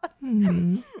 yeah.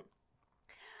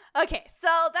 Okay, so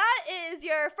that is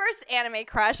your first anime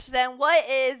crush. Then what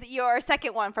is your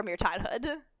second one from your childhood?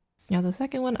 Yeah, the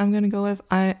second one I'm gonna go with,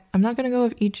 I'm not gonna go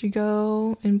with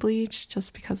Ichigo in Bleach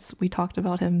just because we talked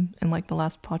about him in like the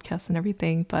last podcast and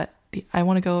everything, but I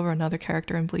want to go over another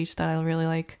character in Bleach that I really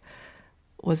like,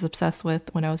 was obsessed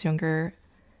with when I was younger,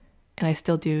 and I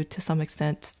still do to some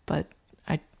extent, but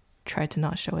I try to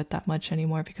not show it that much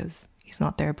anymore because he's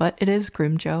not there, but it is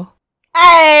Grimjo.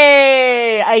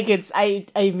 Hey! I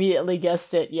immediately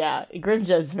guessed it. Yeah,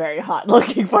 Grimjo is very hot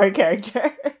looking for a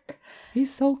character.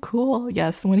 He's so cool.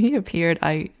 Yes, when he appeared,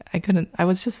 I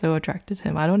was just so attracted to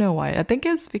him. I don't know why. I think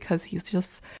it's because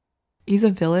he's a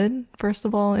villain, first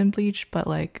of all, in Bleach, but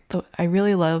like I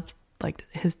really loved like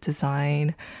his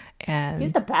design, and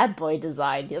he's the bad boy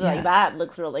design. Yes. Like, that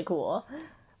looks really cool.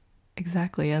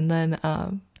 Exactly. And then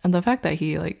and the fact that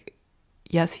he like,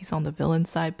 yes, he's on the villain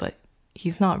side, but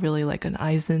he's not really like an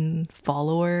Aizen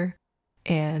follower,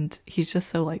 and he's just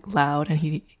so like loud, and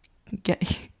he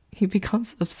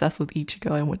becomes obsessed with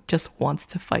Ichigo and just wants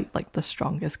to fight like the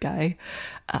strongest guy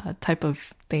type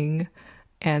of thing.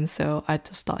 And so I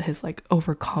just thought his like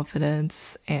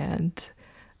overconfidence and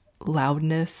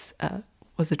loudness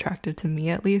was attractive to me,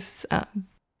 at least.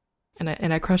 And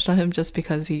I crushed on him just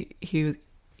because he was,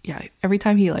 yeah, every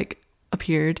time he like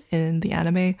appeared in the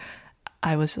anime,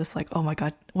 I was just like, oh my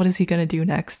god, what is he gonna do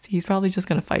next? He's probably just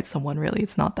gonna fight someone. Really,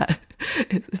 it's not that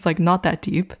it's like not that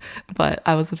deep, but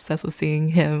I was obsessed with seeing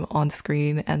him on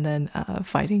screen and then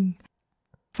fighting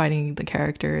the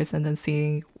characters and then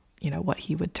seeing, you know, what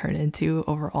he would turn into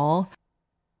overall.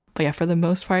 But yeah, for the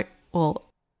most part, well,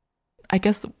 I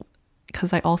guess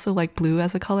because I also like blue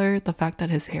as a color, the fact that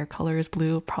his hair color is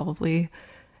blue probably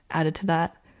added to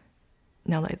that.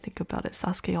 Now that I think about it,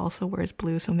 Sasuke also wears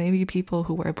blue, so maybe people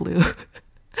who wear blue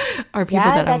are people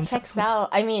that I'm checks out.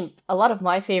 I mean, a lot of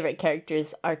my favorite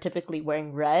characters are typically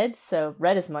wearing red, so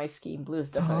red is my scheme. Blue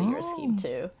is definitely your scheme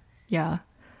too. Yeah,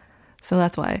 so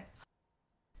that's why.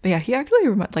 But yeah, he actually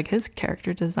like his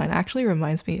character design actually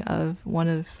reminds me of one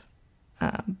of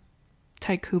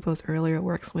Tai Kubo's earlier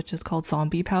works, which is called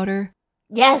Zombie Powder.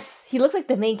 Yes, he looks like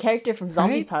the main character from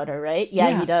Zombie Powder, right?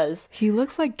 Yeah, he does. He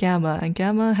looks like Gamma, and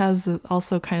Gamma has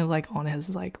also kind of like on his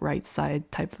like right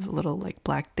side type of little like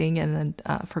black thing, and then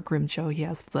for Grimjo, he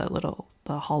has the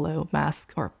hollow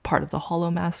mask, or part of the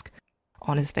hollow mask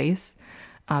on his face.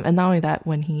 And not only that,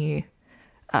 when he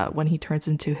turns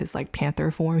into his like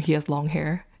panther form, he has long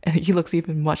hair, and he looks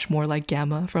even much more like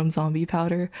Gamma from Zombie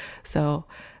Powder. So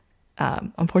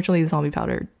unfortunately, Zombie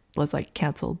Powder was like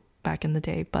canceled back in the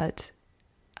day, but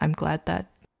I'm glad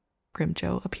that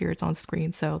Grimjo appears on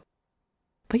screen. So,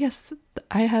 but yes,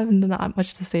 I have not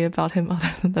much to say about him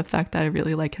other than the fact that I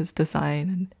really like his design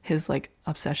and his like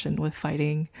obsession with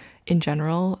fighting in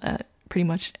general. Pretty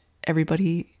much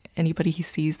anybody he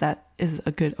sees that is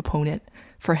a good opponent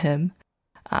for him.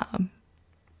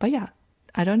 But yeah,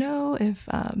 I don't know if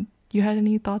you had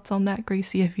any thoughts on that,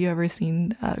 Gracie. Have you ever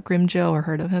seen Grimjo or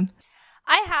heard of him?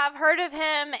 I have heard of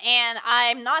him, and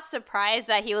I'm not surprised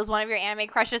that he was one of your anime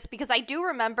crushes because I do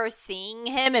remember seeing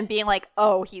him and being like,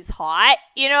 oh, he's hot,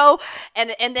 you know?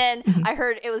 And then I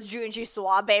heard it was Junji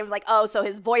Suabe, and like, oh, so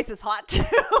his voice is hot too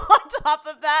on top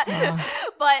of that.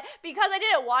 But because I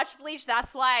didn't watch Bleach,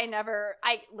 that's why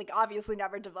I obviously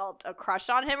never developed a crush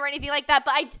on him or anything like that.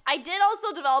 But I did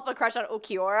also develop a crush on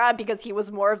Ukiura because he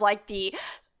was more of like the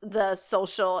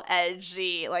social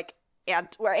edgy, like,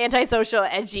 antisocial,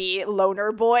 edgy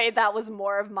loner boy. That was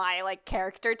more of my like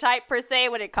character type per se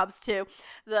when it comes to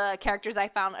the characters I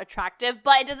found attractive.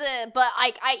 But it doesn't. But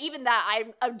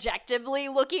I'm objectively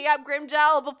looking at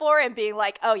Grimjow before and being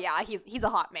like, oh yeah, he's a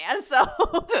hot man. So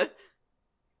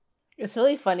it's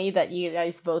really funny that you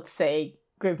guys both say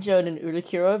Grimjo and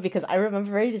Urukuro, because I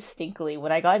remember very distinctly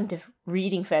when I got into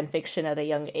reading fanfiction at a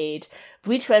young age,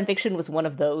 Bleach fanfiction was one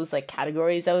of those like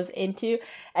categories I was into,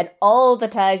 and all the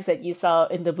tags that you saw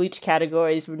in the Bleach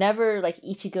categories were never like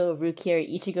Ichigo, Rukia,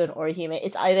 Ichigo and Orihime.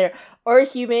 It's either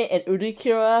Orihime and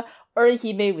Urukuro,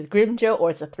 Orihime with Grimjo, or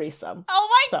it's a threesome.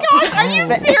 Oh my gosh, are you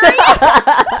serious?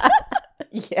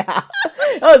 Yeah,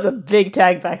 that was a big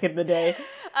tag back in the day.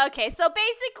 Okay, so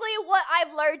basically what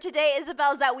I've learned today,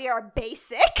 Isabel, is that we are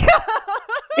basic.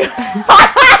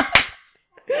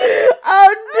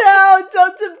 Oh no,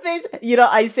 don't debase. You know,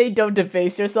 I say don't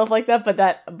debase yourself like that,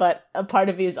 but a part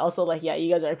of me is also like, yeah,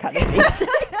 you guys are kind of basic.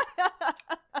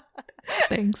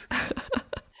 Thanks.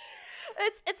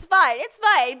 It's fine. It's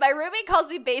fine. My roommate calls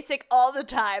me basic all the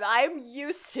time. I'm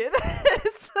used to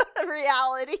this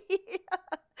reality.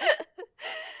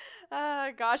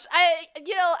 Oh gosh,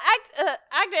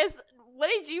 Agnes, what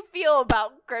did you feel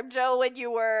about Grimjo when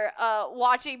you were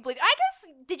watching Bleach? I guess,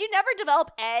 did you never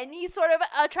develop any sort of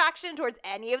attraction towards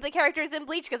any of the characters in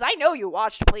Bleach? Because I know you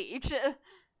watched Bleach.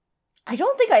 I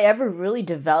don't think I ever really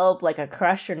developed like a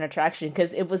crush or an attraction,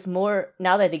 because it was more,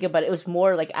 now that I think about it, it was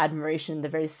more like admiration in the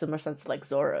very similar sense of like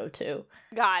Zoro too.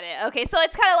 Got it. Okay, so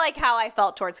it's kind of like how I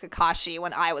felt towards Kakashi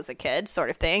when I was a kid, sort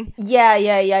of thing. Yeah.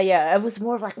 It was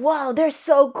more of like, wow, they're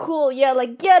so cool. Yeah,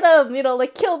 like get them, you know,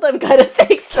 like kill them kind of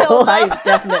thing. So I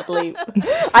definitely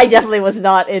was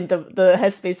not in the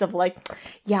headspace of like,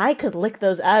 yeah, I could lick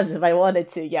those abs if I wanted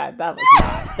to. Yeah, that was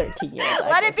not 13 years.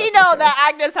 Let it be known that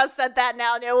Agnes has said that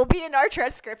now, and it will be in our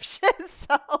transcription.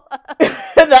 So.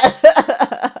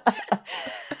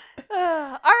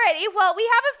 Alrighty, well, we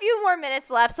have a few more minutes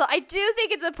left, so I do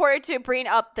think it's important to bring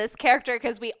up this character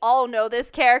because we all know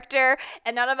this character,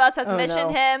 and none of us has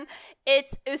mentioned him.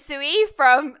 It's Usui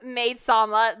from Maid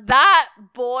Sama. That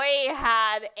boy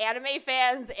had anime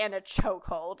fans and a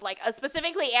chokehold, like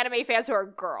specifically anime fans who are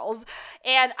girls.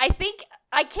 And I think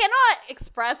I cannot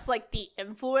express like the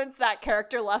influence that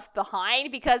character left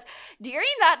behind, because during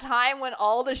that time when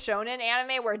all the shonen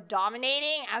anime were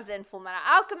dominating, as in Fullmetal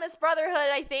Alchemist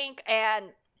Brotherhood, I think, and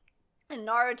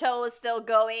Naruto was still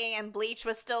going, and Bleach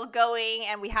was still going,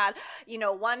 and we had,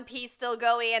 One Piece still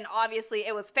going, and obviously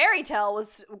it was Fairy Tail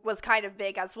was kind of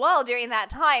big as well during that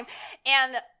time.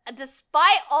 And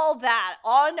despite all that,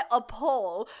 on a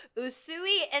poll,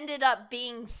 Usui ended up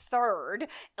being third,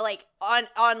 like on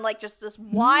like just this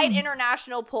wide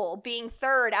international poll, being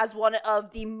third as one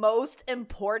of the most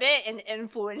important and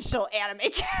influential anime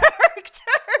characters.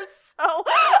 So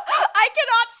I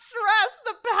cannot stress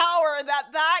the power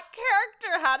that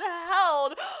character had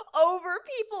held over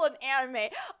people in anime.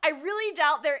 I really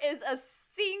doubt there is a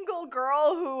single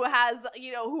girl who has,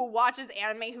 who watches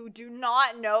anime who do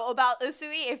not know about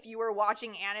Usui. If you were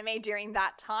watching anime during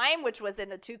that time, which was in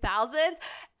the 2000s,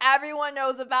 everyone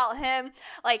knows about him.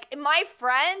 Like, my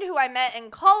friend who I met in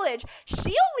college,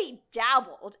 she only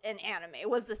dabbled in anime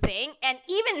was the thing, and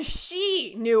even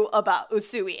she knew about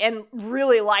Usui and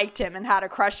really liked him and had a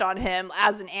crush on him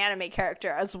as an anime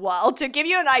character as well, to give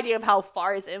you an idea of how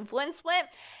far his influence went.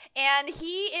 And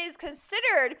he is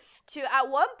considered to, at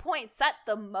one point, set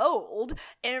the mold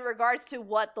in regards to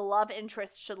what the love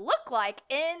interest should look like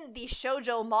in the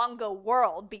shoujo manga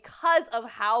world because of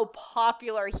how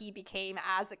popular he became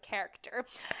as a character.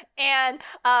 And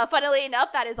funnily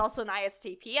enough, that is also an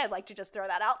ISTP. I'd like to just throw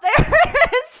that out there.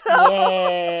 So,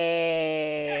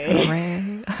 yay!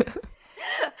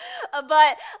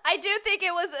 But I do think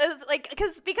it was like,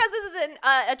 because this is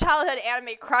a childhood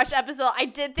anime crush episode, I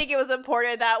did think it was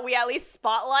important that we at least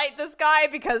spotlight this guy,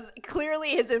 because clearly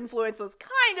his influence was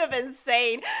kind of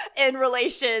insane in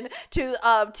relation to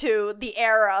the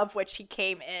era of which he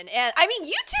came in. And I mean,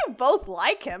 you two both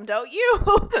like him, don't you?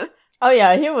 Oh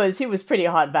yeah, he was pretty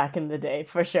hot back in the day,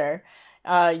 for sure.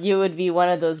 You would be one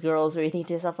of those girls where you think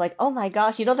to yourself, like, oh my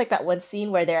gosh, you know, like that one scene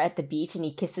where they're at the beach and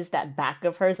he kisses that back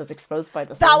of hers that's exposed by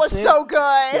the That was swimsuit? so good.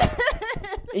 Yeah.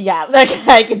 Yeah, like,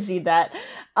 I can see that.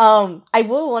 I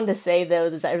will want to say, though,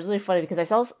 that it was really funny because I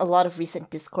saw a lot of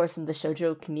recent discourse in the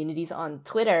shoujo communities on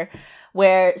Twitter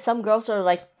where some girls were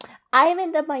like, I'm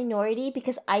in the minority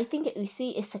because I think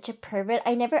Usui is such a pervert.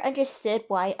 I never understood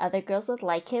why other girls would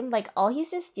like him. Like, all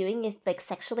he's just doing is, like,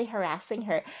 sexually harassing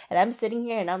her. And I'm sitting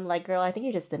here and I'm like, girl, I think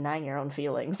you're just denying your own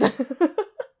feelings.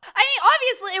 I mean,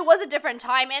 obviously, it was a different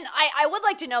time, and I would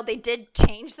like to know they did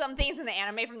change some things in the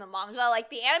anime from the manga. Like,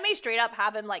 the anime straight up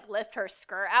have him, like, lift her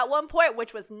skirt at one point,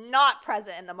 which was not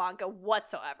present in the manga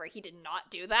whatsoever. He did not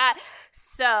do that.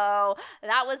 So,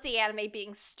 that was the anime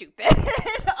being stupid.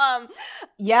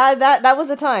 Yeah, that was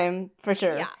a time, for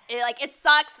sure. Yeah, it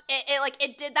sucks.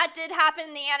 That did happen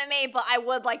in the anime, but I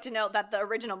would like to note that the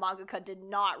original mangaka did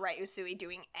not write Usui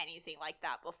doing anything like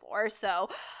that before. So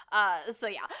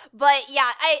yeah. But yeah,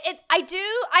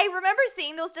 I remember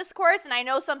seeing those discourse, and I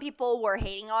know some people were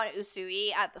hating on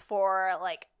Usui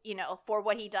for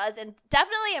what he does, and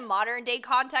definitely in modern day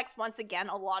context, once again,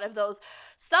 a lot of those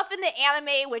stuff in the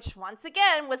anime, which once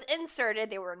again was inserted,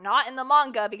 they were not in the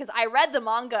manga, because I read the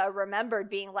manga,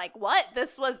 remembered being like, what?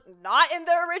 This was not in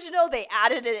the original? They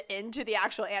added it into the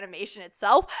actual animation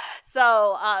itself.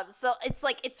 So it's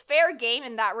like, it's fair game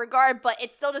in that regard, but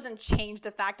it still doesn't change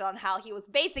the fact on how he was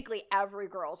basically every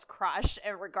girl's crush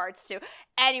in regards to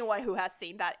anyone who has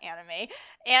seen that anime.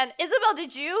 And Isabel,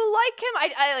 did you like him?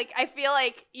 I feel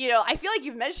like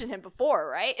you've mentioned him before,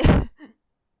 right?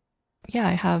 Yeah,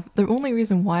 I have. The only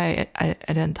reason why I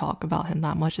didn't talk about him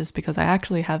that much is because I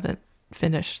actually haven't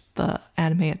finished the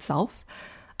anime itself.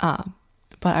 But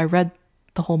I read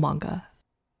the whole manga.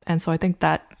 And so I think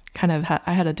that kind of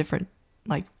I had a different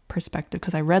like perspective,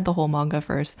 because I read the whole manga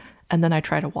first and then I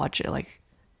tried to watch it like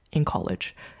in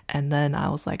college. And then I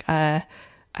was like, I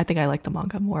think I like the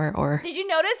manga more. Or did you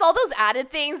notice all those added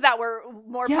things that were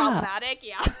more problematic?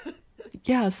 Yeah.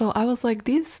 Yeah, so I was like,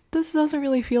 this doesn't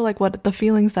really feel like what the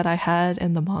feelings that I had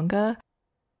in the manga.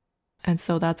 And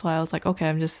so that's why I was like, okay,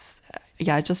 it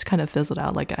just kind of fizzled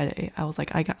out. Like I was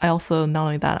like, I also, not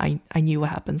only that, I knew what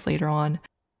happens later on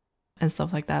and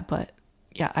stuff like that. But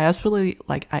yeah, I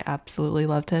absolutely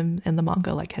loved him in the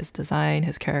manga, like his design,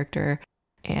 his character.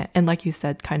 And like you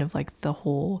said, kind of like the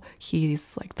whole,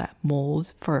 he's like that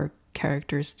mold for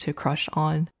characters to crush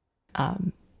on,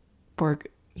 for,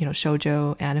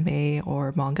 shoujo anime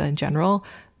or manga in general.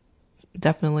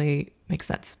 Definitely makes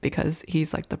sense, because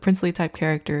he's like the princely type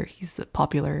character. He's the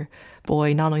popular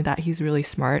boy. Not only that, he's really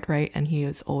smart, right? And he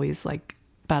is always like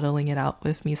battling it out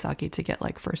with Misaki to get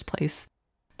like first place.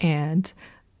 And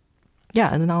yeah,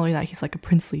 and then not only that, he's like a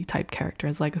princely type character.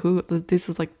 It's like, this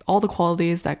is like all the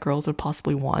qualities that girls would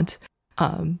possibly want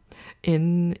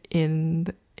in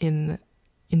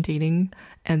dating.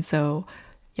 And so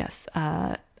yes,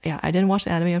 yeah, I didn't watch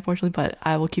the anime, unfortunately, but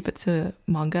I will keep it to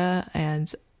manga,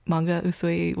 and manga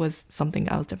Usui was something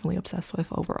I was definitely obsessed with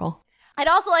overall. I'd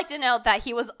also like to note that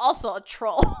he was also a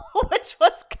troll, which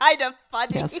was kind of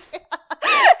funny. Yes.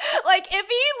 Like, if he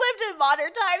lived in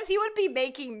modern times, he would be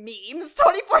making memes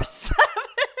 24/7.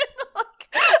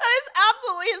 That is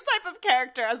absolutely his type of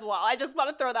character as well. I just want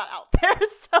to throw that out there.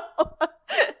 So,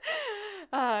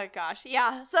 oh gosh,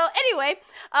 yeah. So anyway,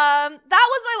 that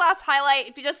was my last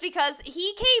highlight, just because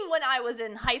he came when I was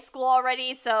in high school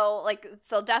already. So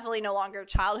definitely no longer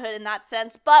childhood in that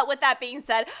sense. But with that being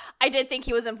said, I did think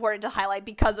he was important to highlight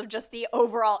because of just the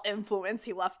overall influence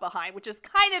he left behind, which is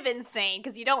kind of insane,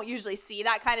 because you don't usually see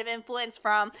that kind of influence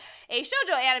from a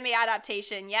shoujo anime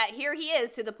adaptation. Yet here he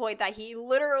is, to the point that he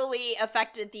literally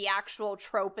affected the actual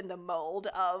trope and the mold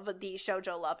of the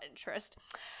shoujo love interest.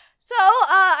 So,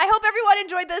 I hope everyone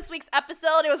enjoyed this week's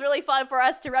episode. It was really fun for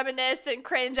us to reminisce and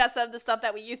cringe at some of the stuff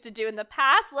that we used to do in the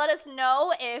past. Let us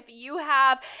know if you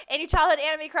have any childhood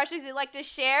anime crushes you'd like to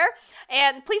share.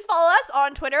 And please follow us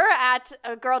on Twitter at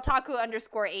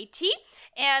Girltaku_AT.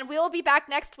 And we will be back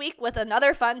next week with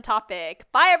another fun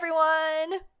topic. Bye,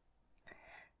 everyone!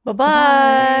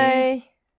 Bye-bye!